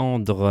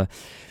Léandre,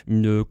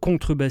 une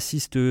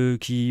contrebassiste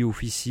qui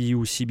officie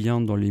aussi bien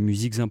dans les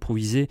musiques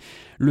improvisées,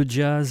 le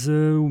jazz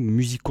ou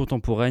musique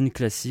contemporaine,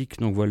 classique.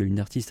 Donc voilà, une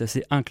artiste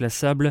assez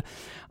inclassable.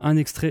 Un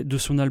extrait de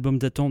son album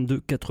datant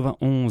de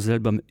 91,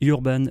 l'album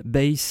Urban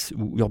Bass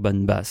ou Urban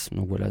Bass.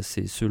 Donc voilà,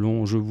 c'est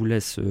selon, je vous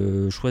laisse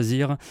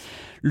choisir.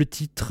 Le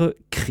titre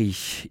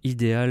Cri,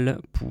 idéal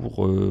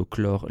pour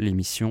clore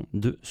l'émission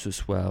de ce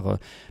soir.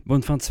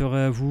 Bonne fin de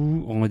soirée à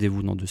vous,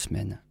 rendez-vous dans 2 semaines.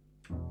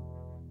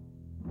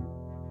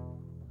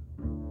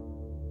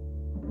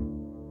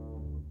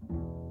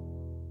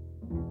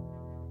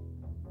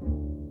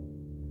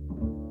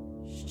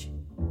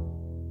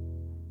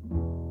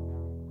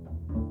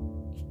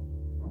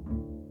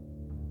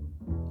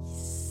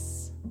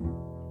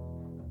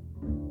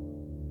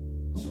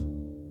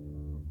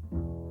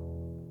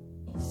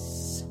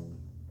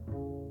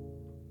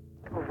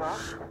 Au revoir.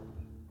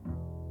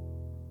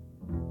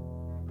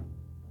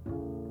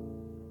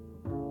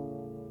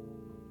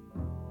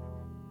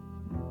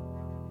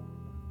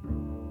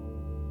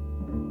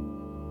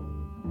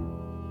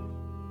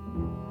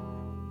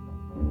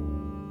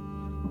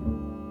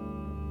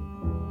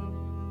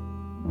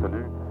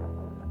 Salut.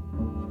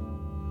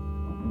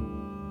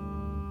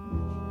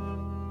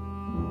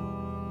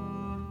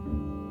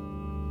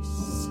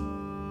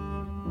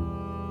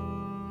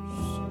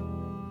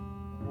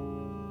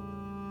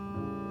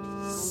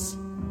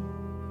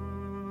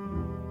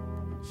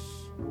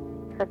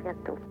 À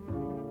bientôt.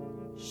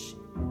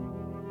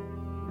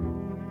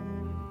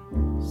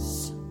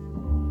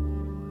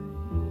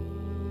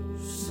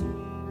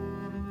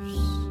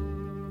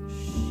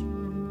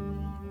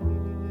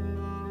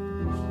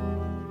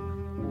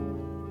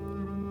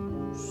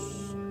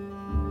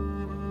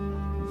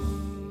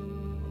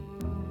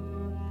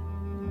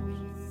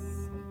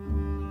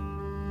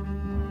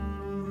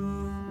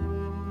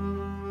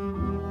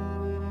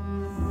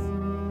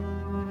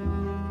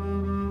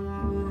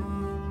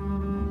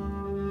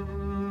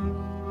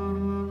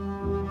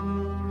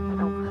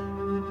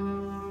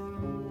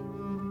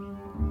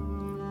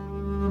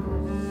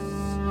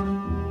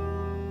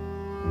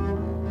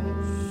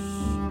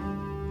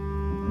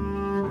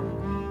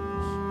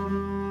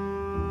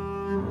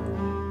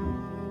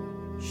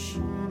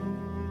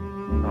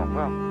 Au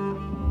revoir.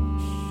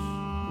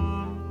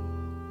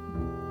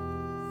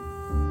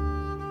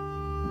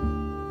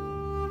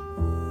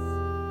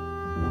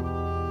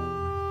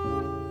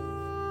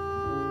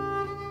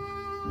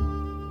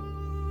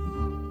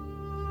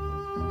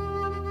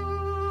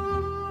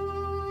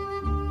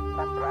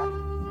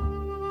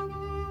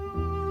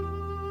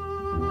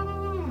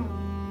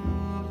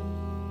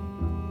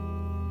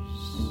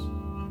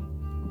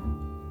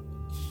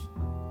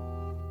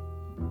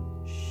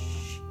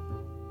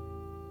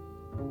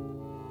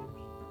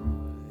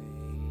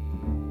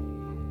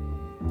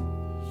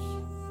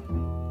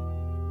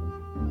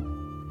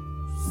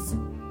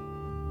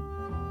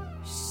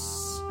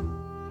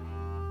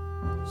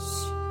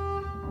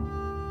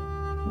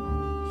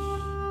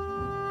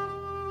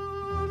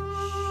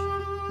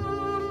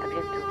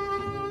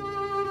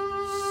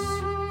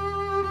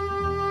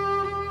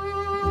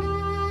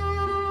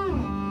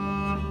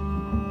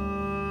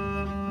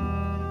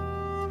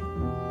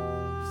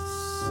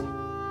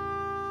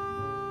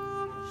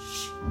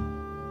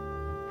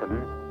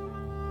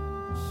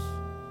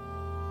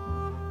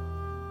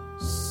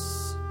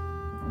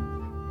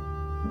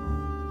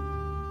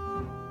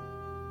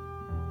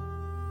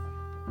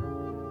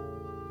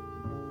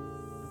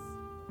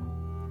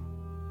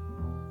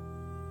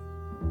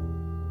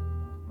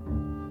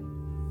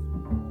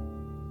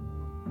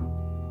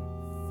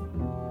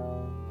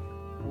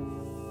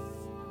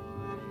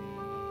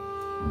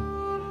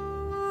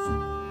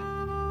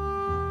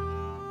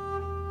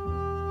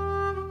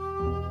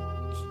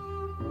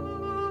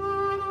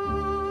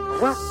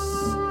 revoir.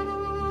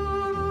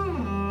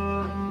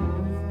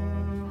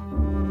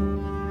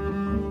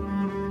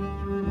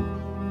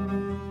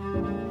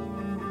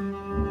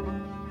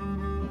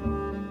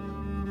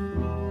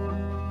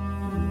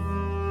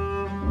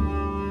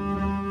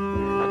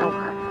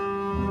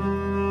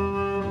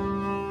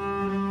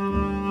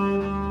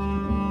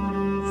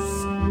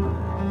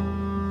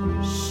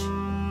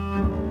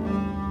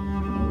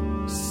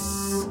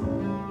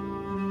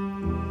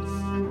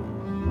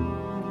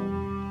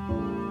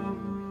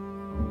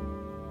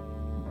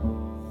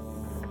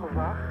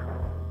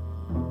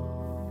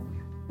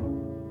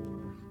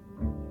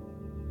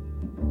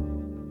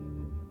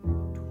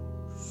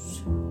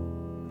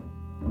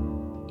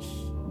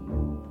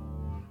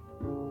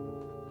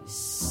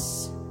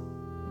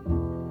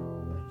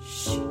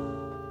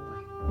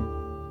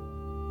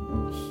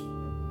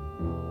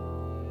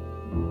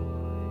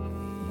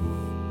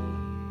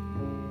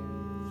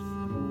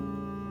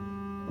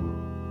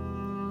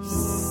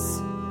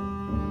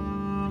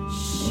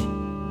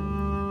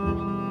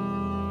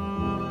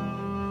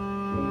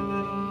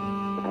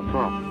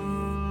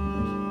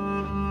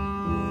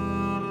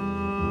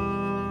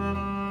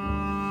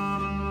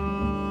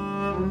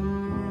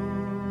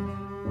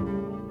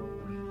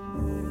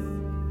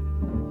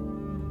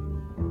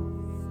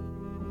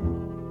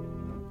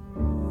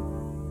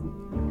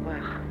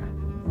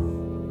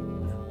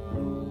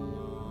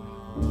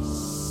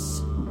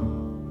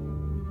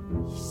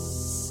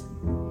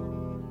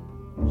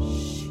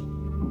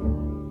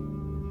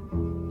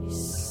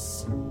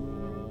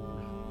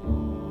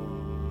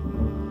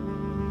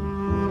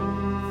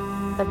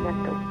 très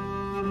bientôt.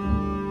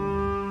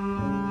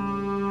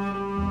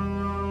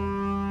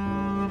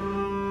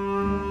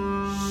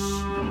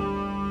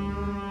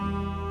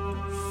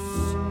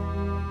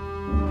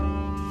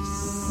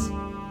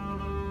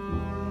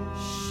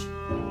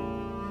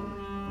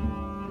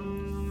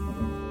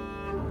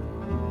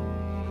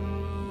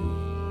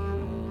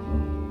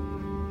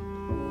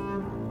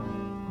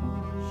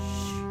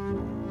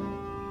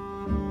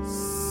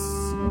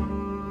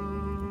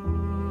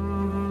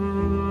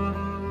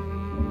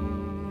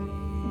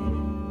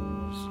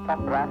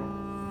 Papa.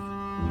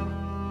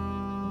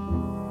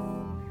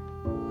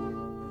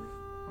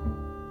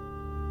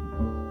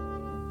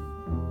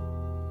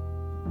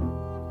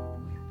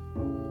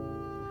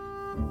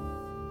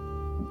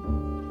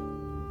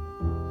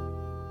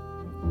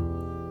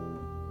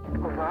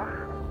 Au revoir.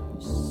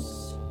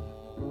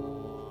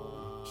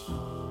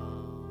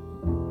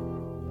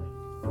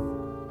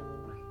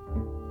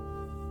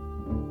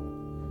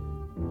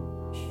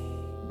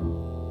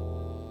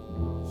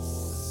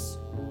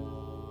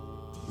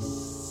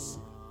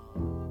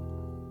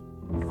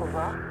 Au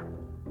revoir.